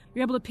that.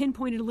 You're able to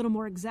pinpoint it a little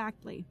more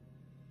exactly.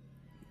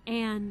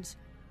 And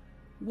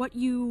what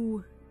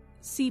you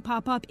see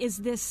pop up is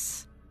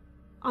this,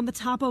 on the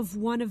top of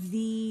one of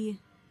the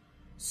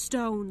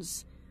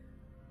stones,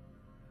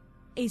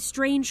 a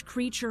strange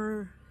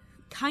creature,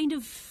 kind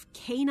of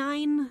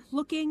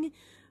canine-looking,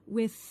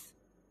 with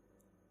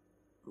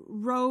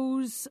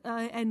rows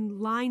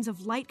and lines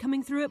of light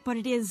coming through it, but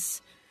it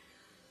is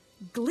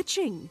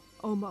glitching,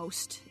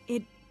 almost.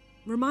 It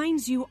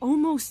reminds you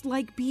almost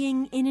like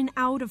being in and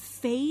out of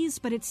phase,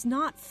 but it's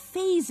not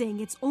phasing.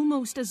 It's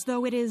almost as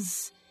though it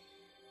is...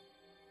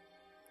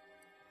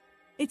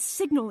 its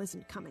signal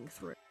isn't coming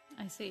through.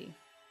 I see.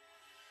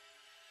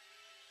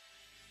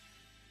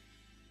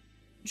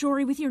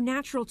 Jory, with your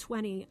natural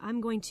 20, I'm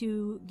going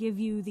to give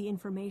you the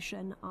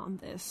information on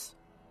this.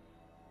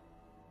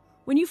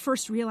 When you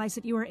first realized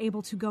that you were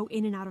able to go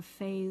in and out of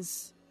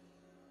phase,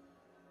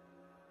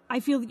 I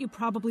feel that you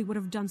probably would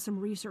have done some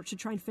research to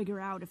try and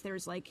figure out if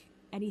there's, like,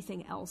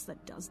 anything else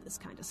that does this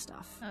kind of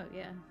stuff. Oh,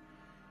 yeah.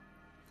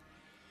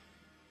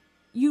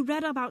 You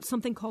read about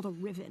something called a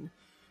Riven.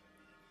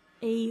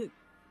 A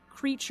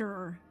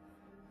creature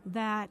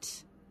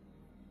that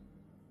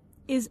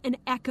is an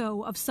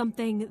echo of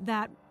something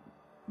that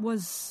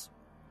was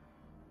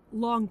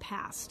long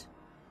past.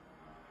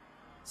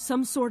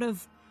 Some sort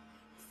of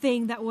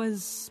thing that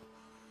was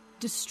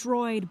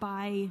destroyed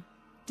by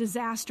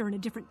disaster in a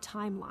different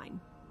timeline.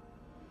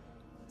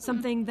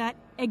 Something that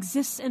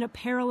exists in a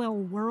parallel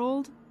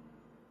world,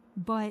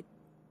 but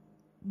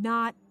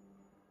not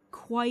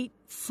quite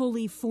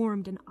fully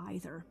formed in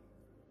either.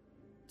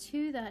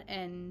 To that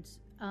end,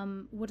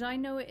 would I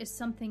know it is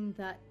something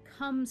that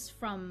comes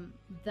from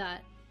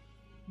that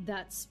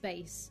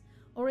space,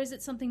 or is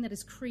it something that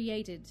is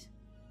created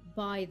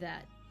by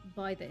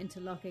the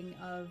interlocking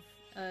of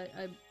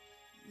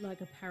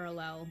like a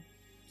parallel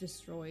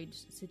destroyed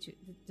situation?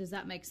 Does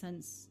that make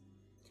sense?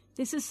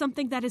 This is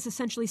something that is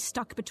essentially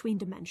stuck between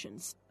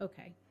dimensions.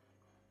 Okay.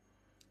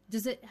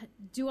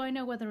 Do I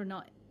know whether or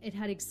not it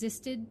had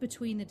existed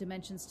between the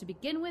dimensions to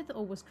begin with,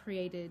 or was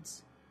created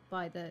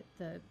by the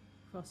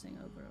crossing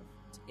over of...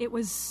 It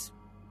was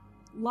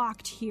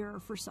locked here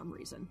for some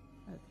reason.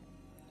 Okay.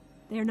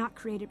 They are not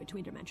created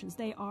between dimensions.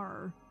 They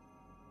are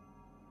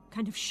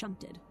kind of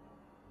shunted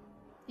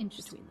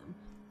between them.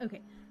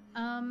 Okay.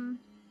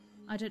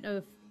 I don't know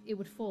if it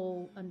would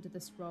fall under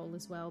this roll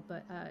as well,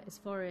 but as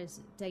far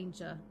as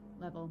danger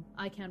level,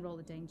 I can roll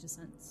a danger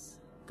sense.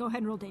 Go ahead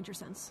and roll danger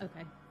sense.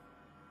 Okay.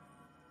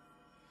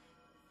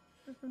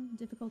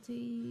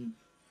 Difficulty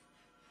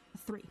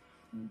 3.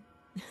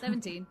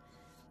 17.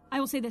 I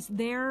will say this,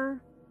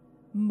 their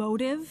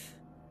motive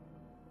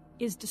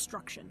is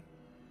destruction.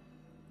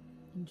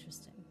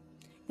 Interesting.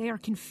 They are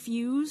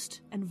confused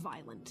and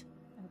violent.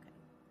 Okay.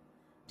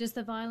 Does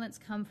the violence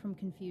come from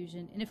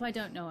confusion? And if I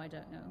don't know, I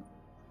don't know.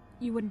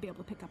 You wouldn't be able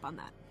to pick up on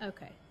that.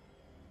 Okay.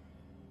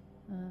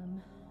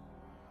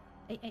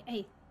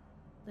 Hey.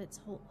 Let's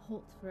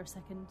halt for a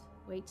second.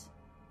 Wait.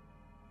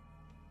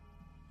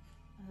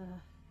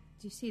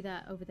 Do you see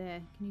that over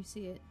there? Can you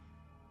see it?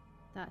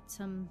 That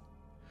thing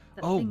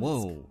that's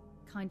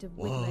kind of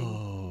wiggling.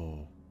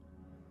 Whoa.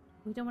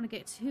 We don't want to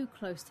get too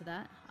close to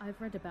that. I've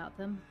read about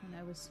them when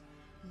I was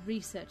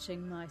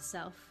researching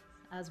myself,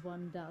 as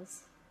one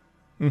does.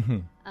 Mm-hmm.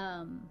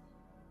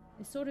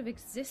 They sort of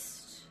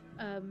exist,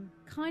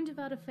 kind of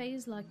out of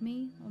phase like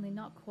me, only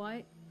not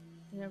quite.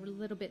 They're a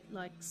little bit,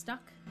 like,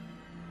 stuck.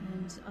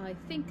 And I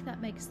think that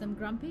makes them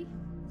grumpy.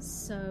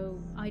 So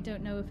I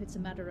don't know if it's a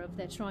matter of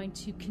they're trying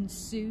to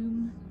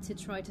consume to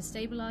try to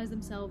stabilize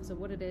themselves or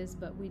what it is,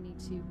 but we need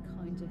to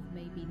kind of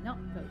maybe not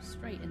go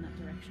straight in that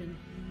direction.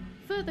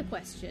 Further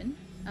question,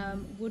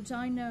 would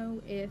I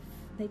know if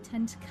they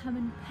tend to come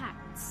in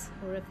packs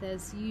or if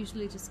there's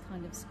usually just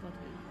kind of spotty?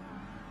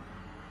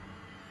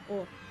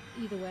 Or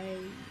either way...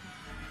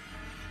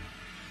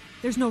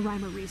 There's no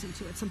rhyme or reason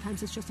to it.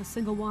 Sometimes it's just a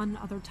single one.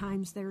 Other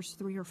times there's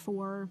 3 or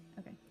 4.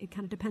 Okay. It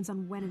kind of depends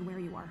on when and where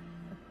you are.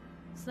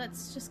 So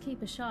let's just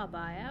keep a sharp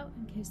eye out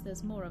in case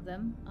there's more of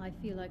them. I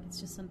feel like it's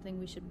just something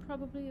we should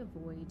probably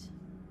avoid.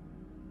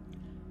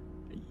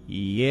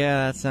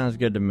 Yeah, that sounds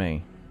good to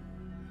me.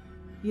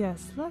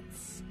 Yes,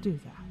 let's do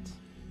that.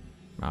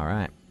 All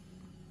right.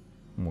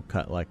 We'll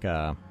cut like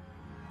a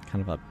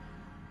kind of a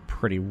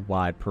pretty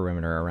wide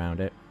perimeter around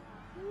it.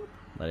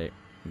 Let it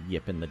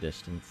yip in the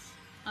distance.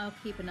 I'll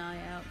keep an eye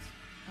out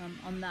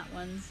on that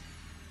one.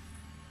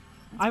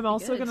 I'm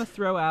also going to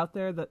throw out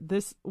there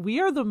that we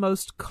are the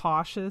most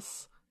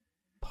cautious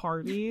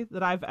party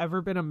that I've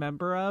ever been a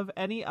member of.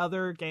 Any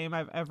other game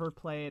I've ever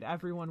played,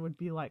 everyone would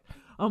be like,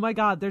 "Oh my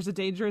god, there's a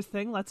dangerous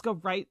thing. Let's go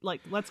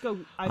let's go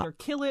either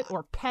kill it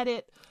or pet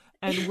it."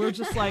 And we're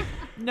just like,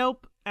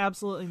 "Nope,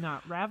 absolutely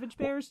not. Ravage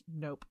bears?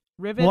 Nope.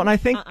 Riven? Well, and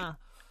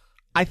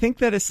I think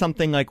that is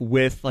something like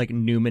with like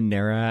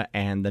Numenera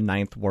and the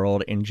Ninth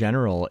World in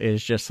general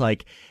is just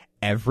like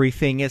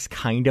everything is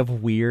kind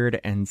of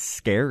weird and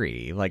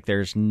scary. Like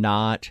there's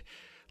not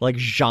like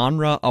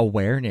genre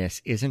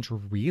awareness isn't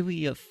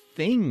really a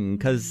thing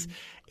because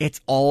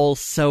it's all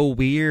so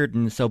weird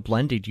and so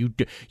blended.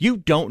 You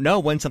don't know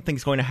when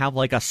something's going to have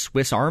like a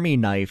Swiss Army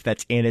knife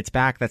that's in its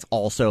back that's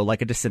also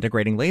like a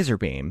disintegrating laser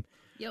beam.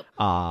 Yep.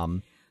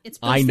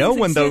 I know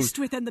when those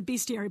within the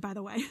bestiary, by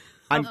the way.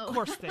 Of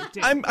course they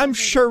do. I'm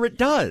sure it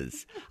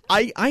does.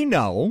 I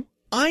know.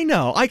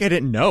 I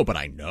didn't know, but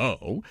I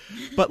know.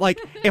 But like,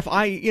 if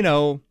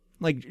I,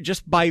 like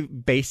just by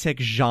basic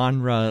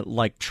genre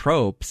like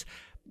tropes,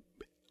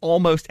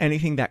 almost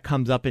anything that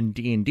comes up in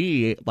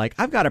D&D, like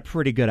I've got a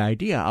pretty good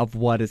idea of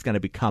what is going to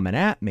be coming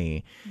at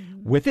me.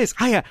 Mm-hmm. With this,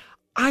 I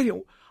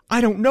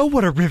don't know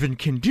what a Riven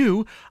can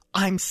do.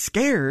 I'm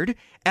scared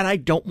and I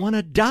don't want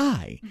to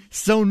die.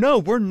 So no,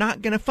 we're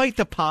not going to fight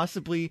the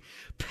possibly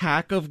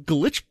pack of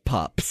glitch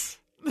pups.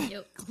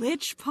 Yep.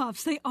 Glitch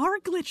pups. They are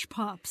glitch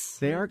pups.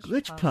 They are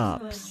glitch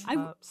pups.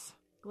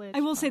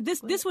 I will say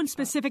this one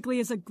specifically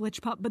is a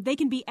glitch pup, but they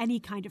can be any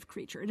kind of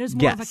creature. It is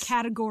more of a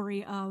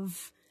category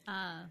of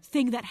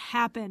thing that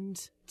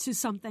happened to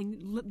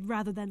something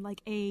rather than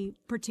like a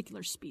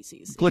particular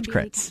species. Glitch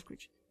crits. Kind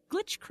of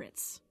glitch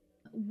crits.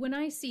 When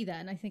I see that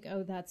and I think,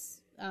 oh,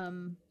 that's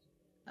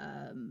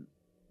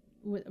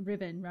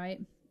Riven,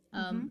 right?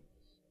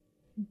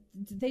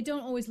 They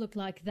don't always look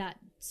like that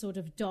sort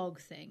of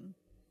dog thing.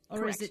 Or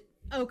Correct. Is it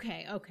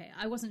okay?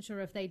 I wasn't sure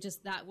if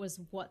that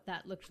was what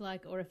that looked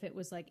like, or if it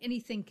was like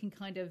anything can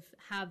kind of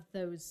have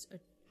those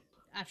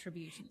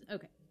attributions.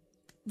 Okay.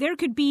 There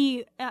could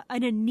be an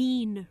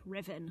Aneen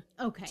Riven.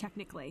 Okay.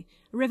 Technically,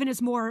 Riven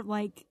is more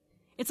like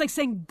it's like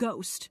saying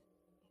ghost.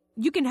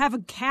 You can have a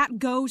cat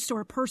ghost or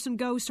a person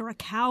ghost or a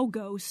cow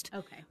ghost.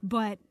 Okay.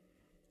 But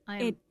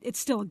it's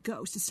still a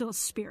ghost. It's still a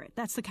spirit.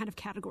 That's the kind of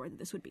category that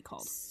this would be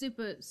called.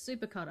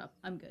 Super caught up.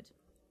 I'm good.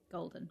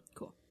 Golden.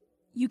 Cool.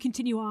 You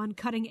continue on,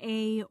 cutting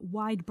a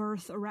wide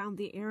berth around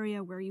the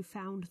area where you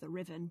found the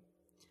Riven.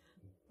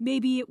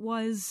 Maybe it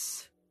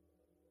was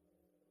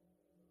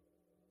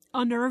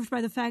unnerved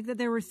by the fact that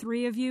there were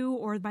 3 of you,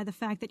 or by the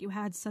fact that you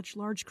had such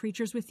large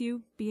creatures with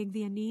you, being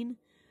the Aneen.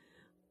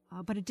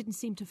 But it didn't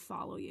seem to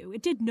follow you.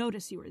 It did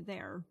notice you were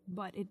there,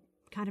 but it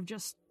kind of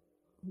just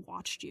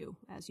watched you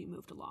as you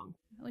moved along.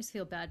 I always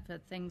feel bad for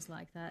things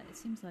like that. It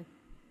seems like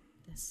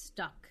they're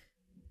stuck.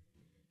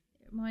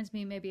 It reminds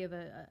me maybe of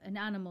an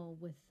animal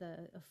with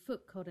a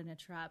foot caught in a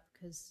trap,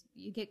 because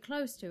you get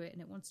close to it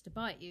and it wants to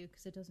bite you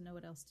because it doesn't know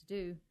what else to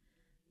do.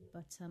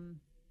 But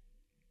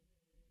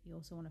you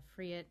also want to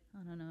free it.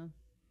 I don't know.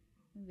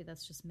 Maybe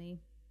that's just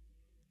me.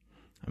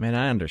 I mean,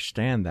 I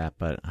understand that,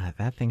 but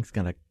that thing's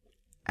going to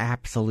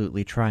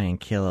absolutely try and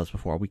kill us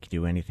before we can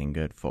do anything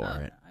good for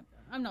it.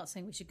 I'm not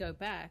saying we should go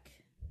back.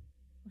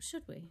 Or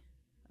should we?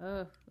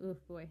 Oh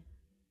boy.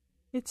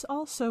 It's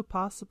also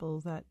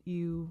possible that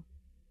you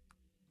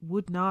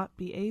would not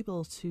be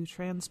able to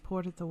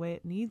transport it the way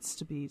it needs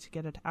to be to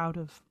get it out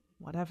of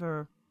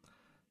whatever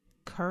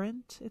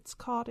current it's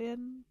caught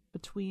in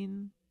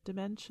between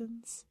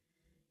dimensions.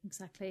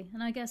 Exactly.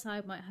 And I guess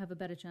I might have a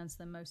better chance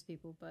than most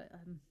people, but I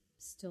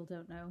still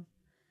don't know.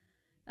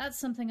 That's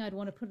something I'd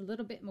want to put a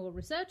little bit more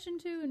research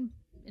into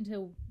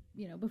until,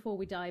 before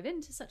we dive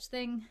into such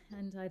thing,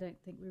 and I don't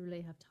think we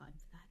really have time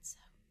for that, so.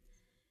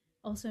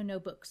 Also, no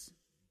books.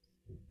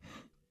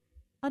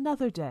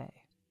 Another day.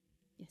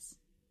 Yes.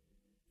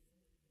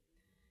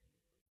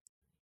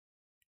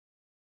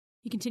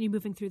 You continue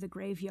moving through the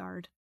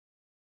graveyard,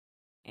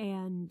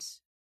 and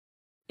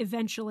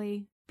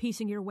eventually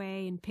piecing your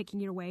way and picking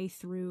your way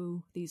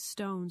through these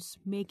stones,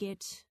 make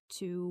it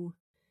to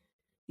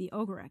the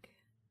Ogorek,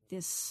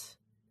 this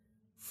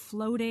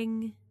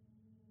floating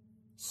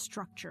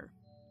structure.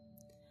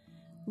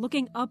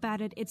 Looking up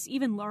at it, it's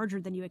even larger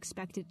than you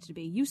expected it to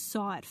be. You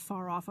saw it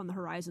far off on the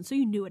horizon, so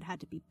you knew it had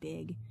to be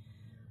big.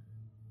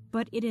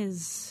 But it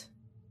is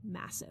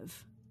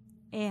massive,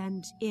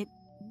 and it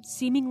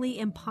seemingly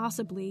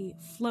impossibly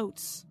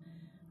floats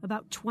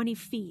about 20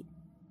 feet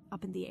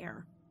up in the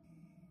air.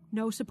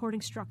 No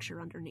supporting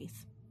structure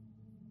underneath.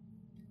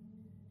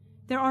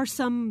 There are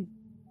some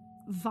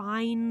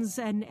vines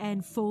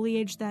and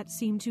foliage that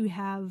seem to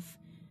have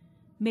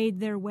made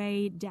their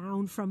way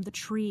down from the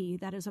tree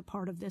that is a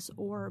part of this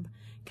orb,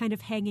 kind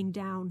of hanging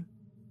down.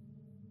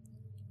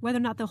 Whether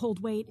or not they'll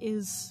hold weight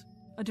is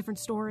a different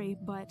story,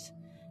 but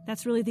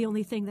that's really the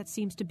only thing that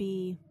seems to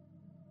be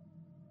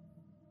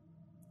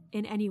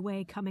in any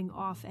way coming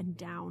off and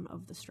down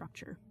of the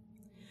structure.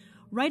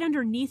 Right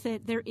underneath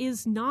it, there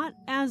is not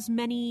as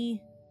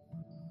many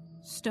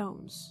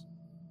stones.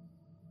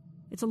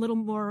 It's a little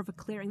more of a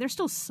clearing. There's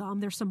still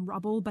there's some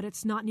rubble, but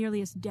it's not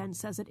nearly as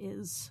dense as it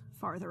is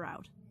farther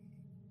out.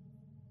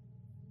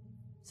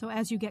 So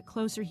as you get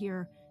closer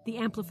here, the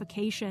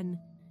amplification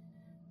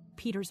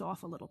peters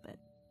off a little bit.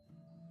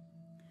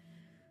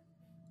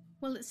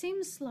 Well, it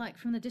seems like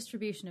from the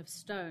distribution of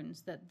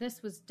stones that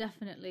this was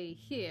definitely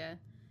here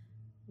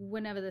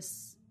whenever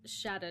this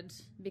shattered,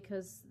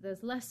 because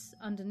there's less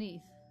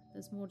underneath.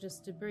 There's more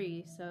just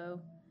debris, so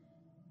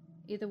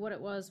either what it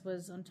was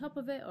on top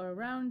of it or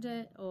around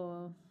it,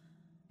 or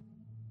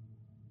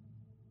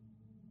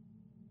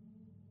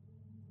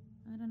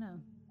I don't know.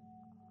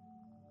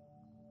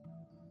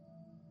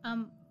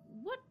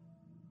 What?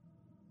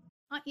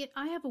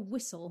 I have a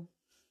whistle,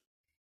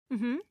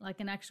 like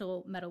an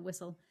actual metal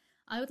whistle.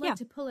 I would like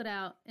to pull it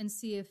out and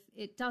see if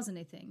it does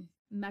anything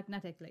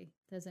magnetically.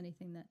 If there's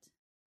anything that.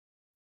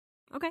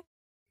 Okay,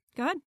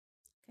 go ahead.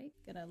 Okay,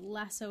 gonna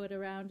lasso it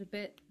around a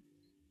bit,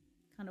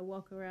 kind of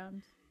walk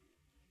around.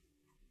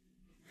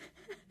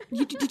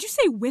 Did you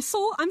say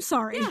whistle? I'm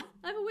sorry. Yeah,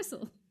 I have a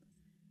whistle.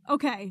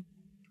 Okay.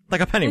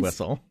 Like a penny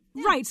whistle.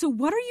 Right, so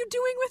what are you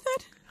doing with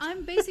it?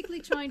 I'm basically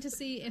trying to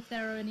see if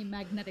there are any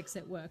magnetics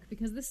at work,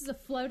 because this is a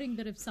floating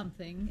bit of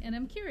something, and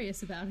I'm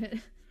curious about it.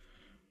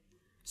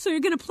 So you're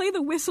going to play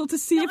the whistle to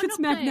see if it's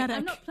magnetic.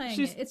 I'm not playing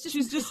it. It's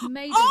just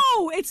made.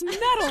 Oh, it's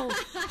metal.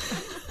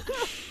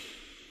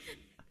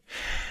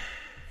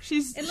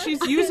 She's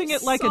using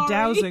it like a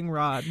dowsing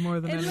rod more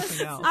than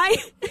anything else.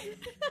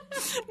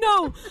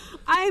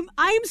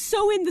 I'm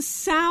so in the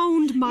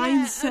sound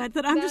mindset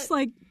that I'm just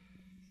like.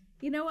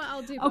 You know what?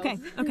 I'll do. Okay.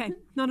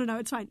 No,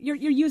 it's fine. You're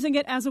using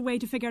it as a way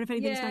to figure out if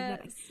anything's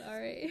magnetic.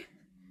 Sorry.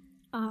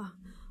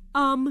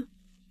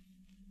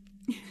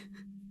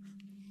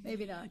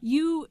 Maybe not.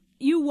 You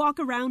walk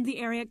around the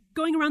area,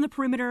 going around the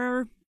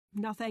perimeter,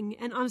 nothing.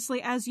 And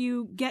honestly, as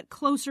you get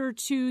closer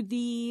to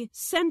the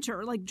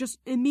center, like just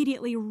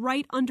immediately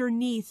right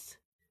underneath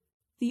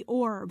the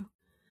orb,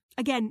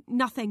 again,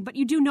 nothing. But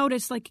you do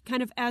notice, like,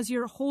 kind of as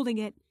you're holding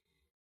it,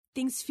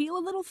 things feel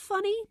a little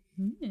funny.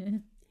 Yeah.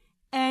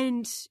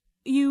 And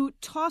you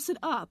toss it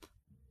up,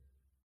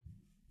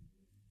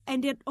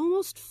 and it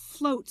almost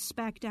floats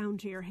back down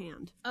to your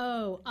hand.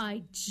 Oh,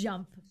 I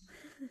jump.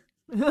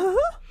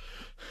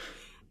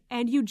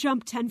 And you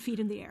jump 10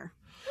 feet in the air.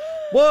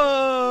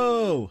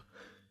 Whoa!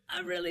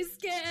 I'm really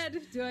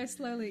scared. Do I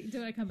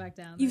come back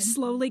down? You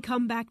slowly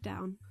come back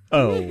down.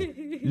 Oh,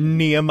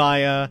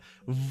 Nehemiah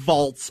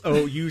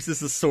uses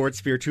the sword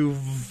spear to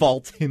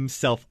vault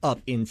himself up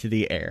into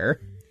the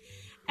air.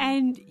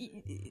 And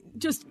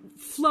just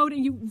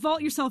floating, you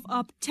vault yourself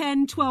up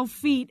 10, 12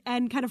 feet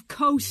and kind of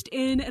coast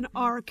in an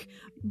arc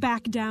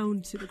back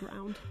down to the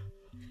ground.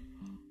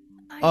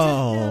 I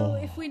don't know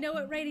if we know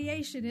what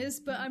radiation is,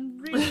 but I'm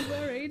really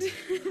worried.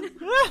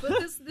 But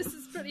this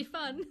is pretty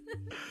fun.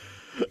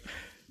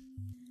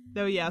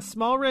 No, yeah,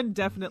 Smallrin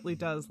definitely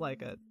does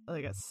like a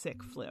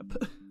sick flip.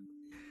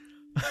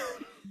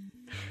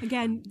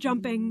 Again,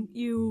 jumping,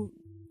 you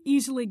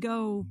easily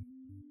go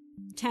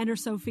 10 or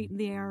so feet in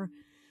the air,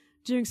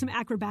 doing some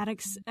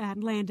acrobatics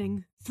and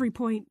landing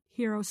 3-point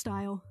hero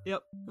style.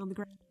 Yep. On the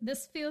ground.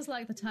 This feels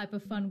like the type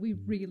of fun we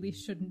really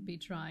shouldn't be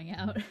trying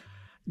out.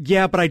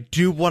 Yeah, but I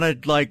do want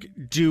to,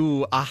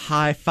 do a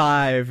high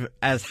five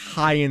as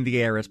high in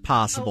the air as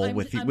possible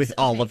with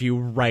all of you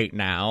right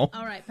now.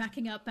 All right,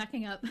 backing up.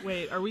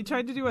 Wait, are we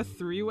trying to do a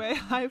 3-way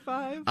high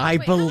five? I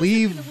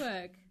believe... How is that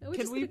gonna work? Are we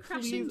Can just we gonna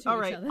crash please? into All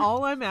each right, other?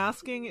 all I'm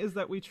asking is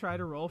that we try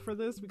to roll for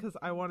this because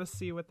I want to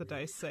see what the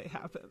dice say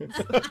happens.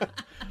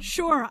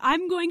 Sure,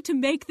 I'm going to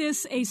make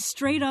this a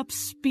straight-up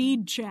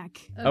speed check.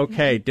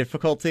 Okay,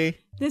 difficulty?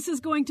 This is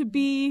going to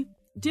be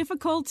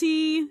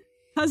difficulty...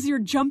 Because you're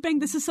jumping,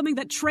 this is something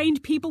that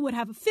trained people would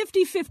have a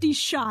 50-50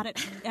 shot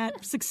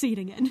at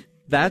succeeding in.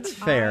 That's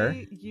fair.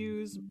 I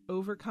use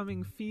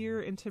overcoming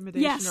fear,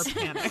 intimidation, or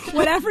panic.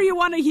 Whatever you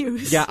want to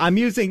use. Yeah, I'm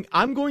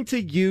going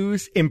to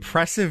use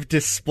impressive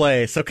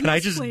display, so can I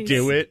just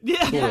do it?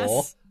 Yeah. Cool.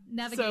 Yes.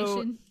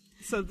 Navigation.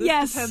 So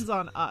this depends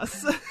on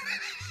us.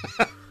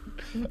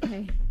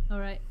 Okay. All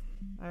right.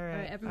 All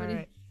right,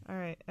 everybody. All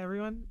right,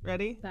 everyone,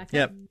 ready? Back up.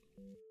 Yep.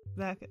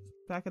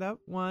 Back it up.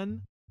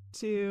 1,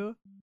 2,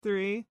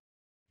 3.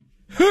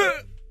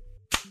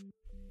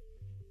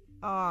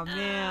 Oh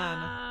man.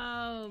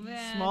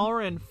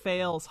 Smallrin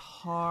fails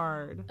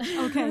hard.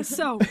 Okay,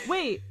 so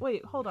wait,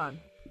 hold on.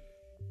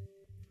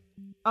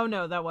 Oh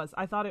no,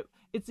 I thought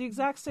it's the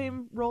exact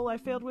same roll I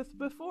failed with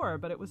before,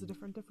 but it was a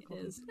different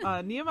difficulty. It is.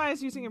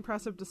 Nehemiah's using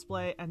impressive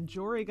display and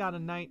Jory got a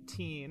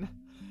 19.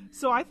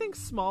 So I think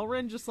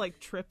Smallrin just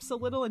trips a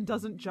little and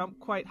doesn't jump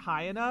quite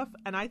high enough,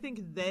 and I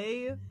think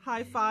they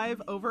high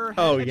five over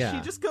her and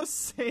she just goes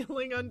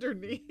sailing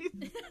underneath.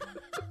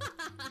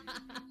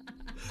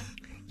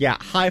 Yeah,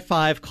 high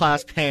five,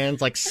 clasp hands,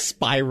 like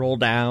spiral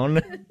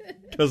down.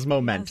 Because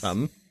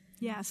momentum.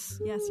 Yes.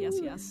 You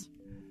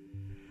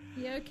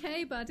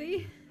okay,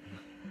 buddy?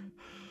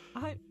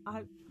 I'm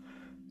fine.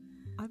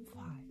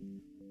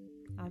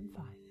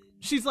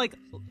 She's like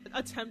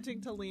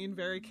attempting to lean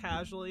very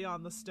casually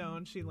on the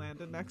stone she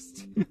landed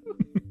next to.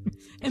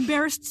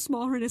 Embarrassed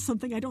Smallrin is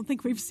something I don't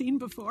think we've seen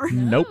before.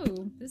 Nope.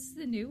 This is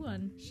the new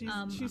one.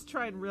 She's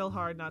trying real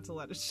hard not to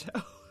let it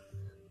show.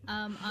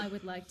 I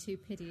would like to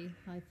pity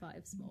high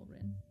five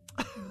Smallrin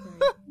in a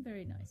very,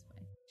 very nice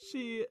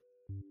way.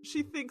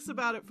 She thinks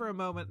about it for a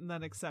moment and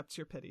then accepts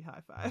your pity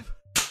high five.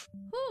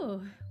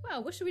 Oh,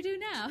 well, what should we do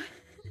now?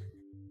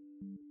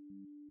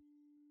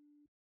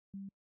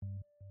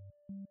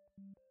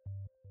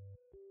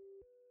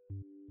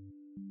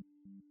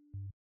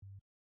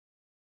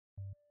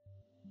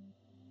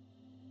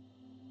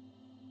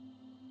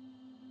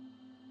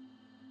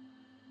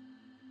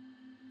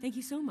 Thank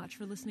you so much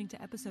for listening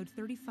to episode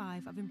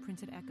 35 of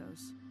Imprinted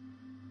Echoes.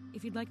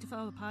 If you'd like to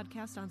follow the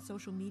podcast on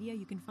social media,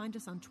 you can find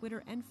us on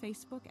Twitter and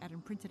Facebook at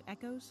Imprinted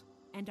Echoes,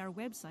 and our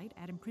website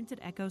at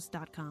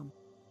imprintedechoes.com.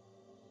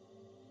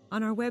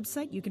 On our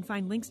website, you can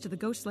find links to the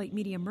Ghostlight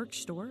Media merch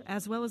store,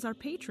 as well as our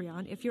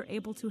Patreon if you're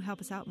able to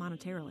help us out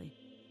monetarily.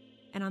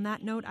 And on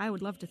that note, I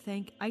would love to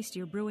thank Iced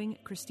Brewing,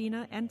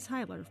 Christina, and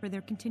Tyler for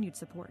their continued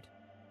support.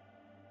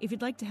 If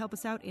you'd like to help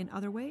us out in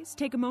other ways,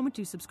 take a moment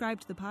to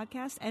subscribe to the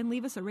podcast and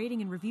leave us a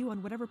rating and review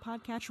on whatever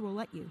podcatcher will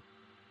let you.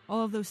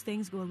 All of those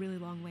things go a really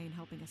long way in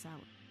helping us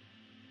out.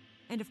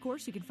 And of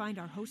course, you can find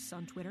our hosts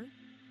on Twitter,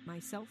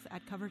 myself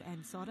at Covered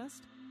and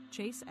Sawdust,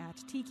 Chase at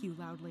TQ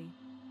Loudly,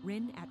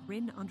 Rin at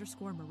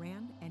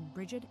Rin_Moran, and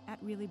Bridget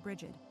at Really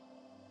Bridget.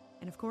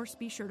 And of course,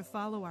 be sure to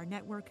follow our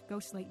network,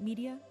 Ghostlight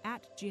Media,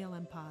 at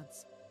GLM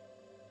Pods.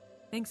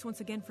 Thanks once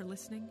again for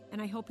listening, and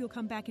I hope you'll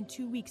come back in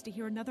 2 weeks to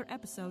hear another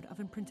episode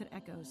of Imprinted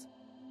Echoes.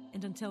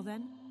 And until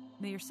then,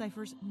 may your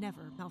ciphers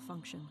never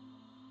malfunction.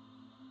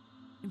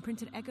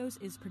 Imprinted Echoes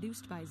is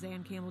produced by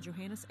Zan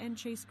Campbell-Johannes and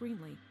Chase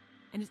Greenlee,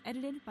 and is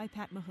edited by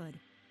Pat Mahood.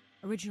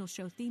 Original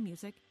show theme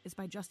music is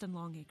by Justin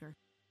Longacre.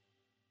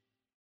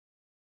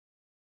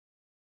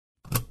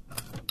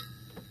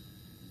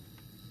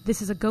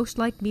 This is a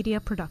Ghostlight Media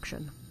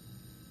production.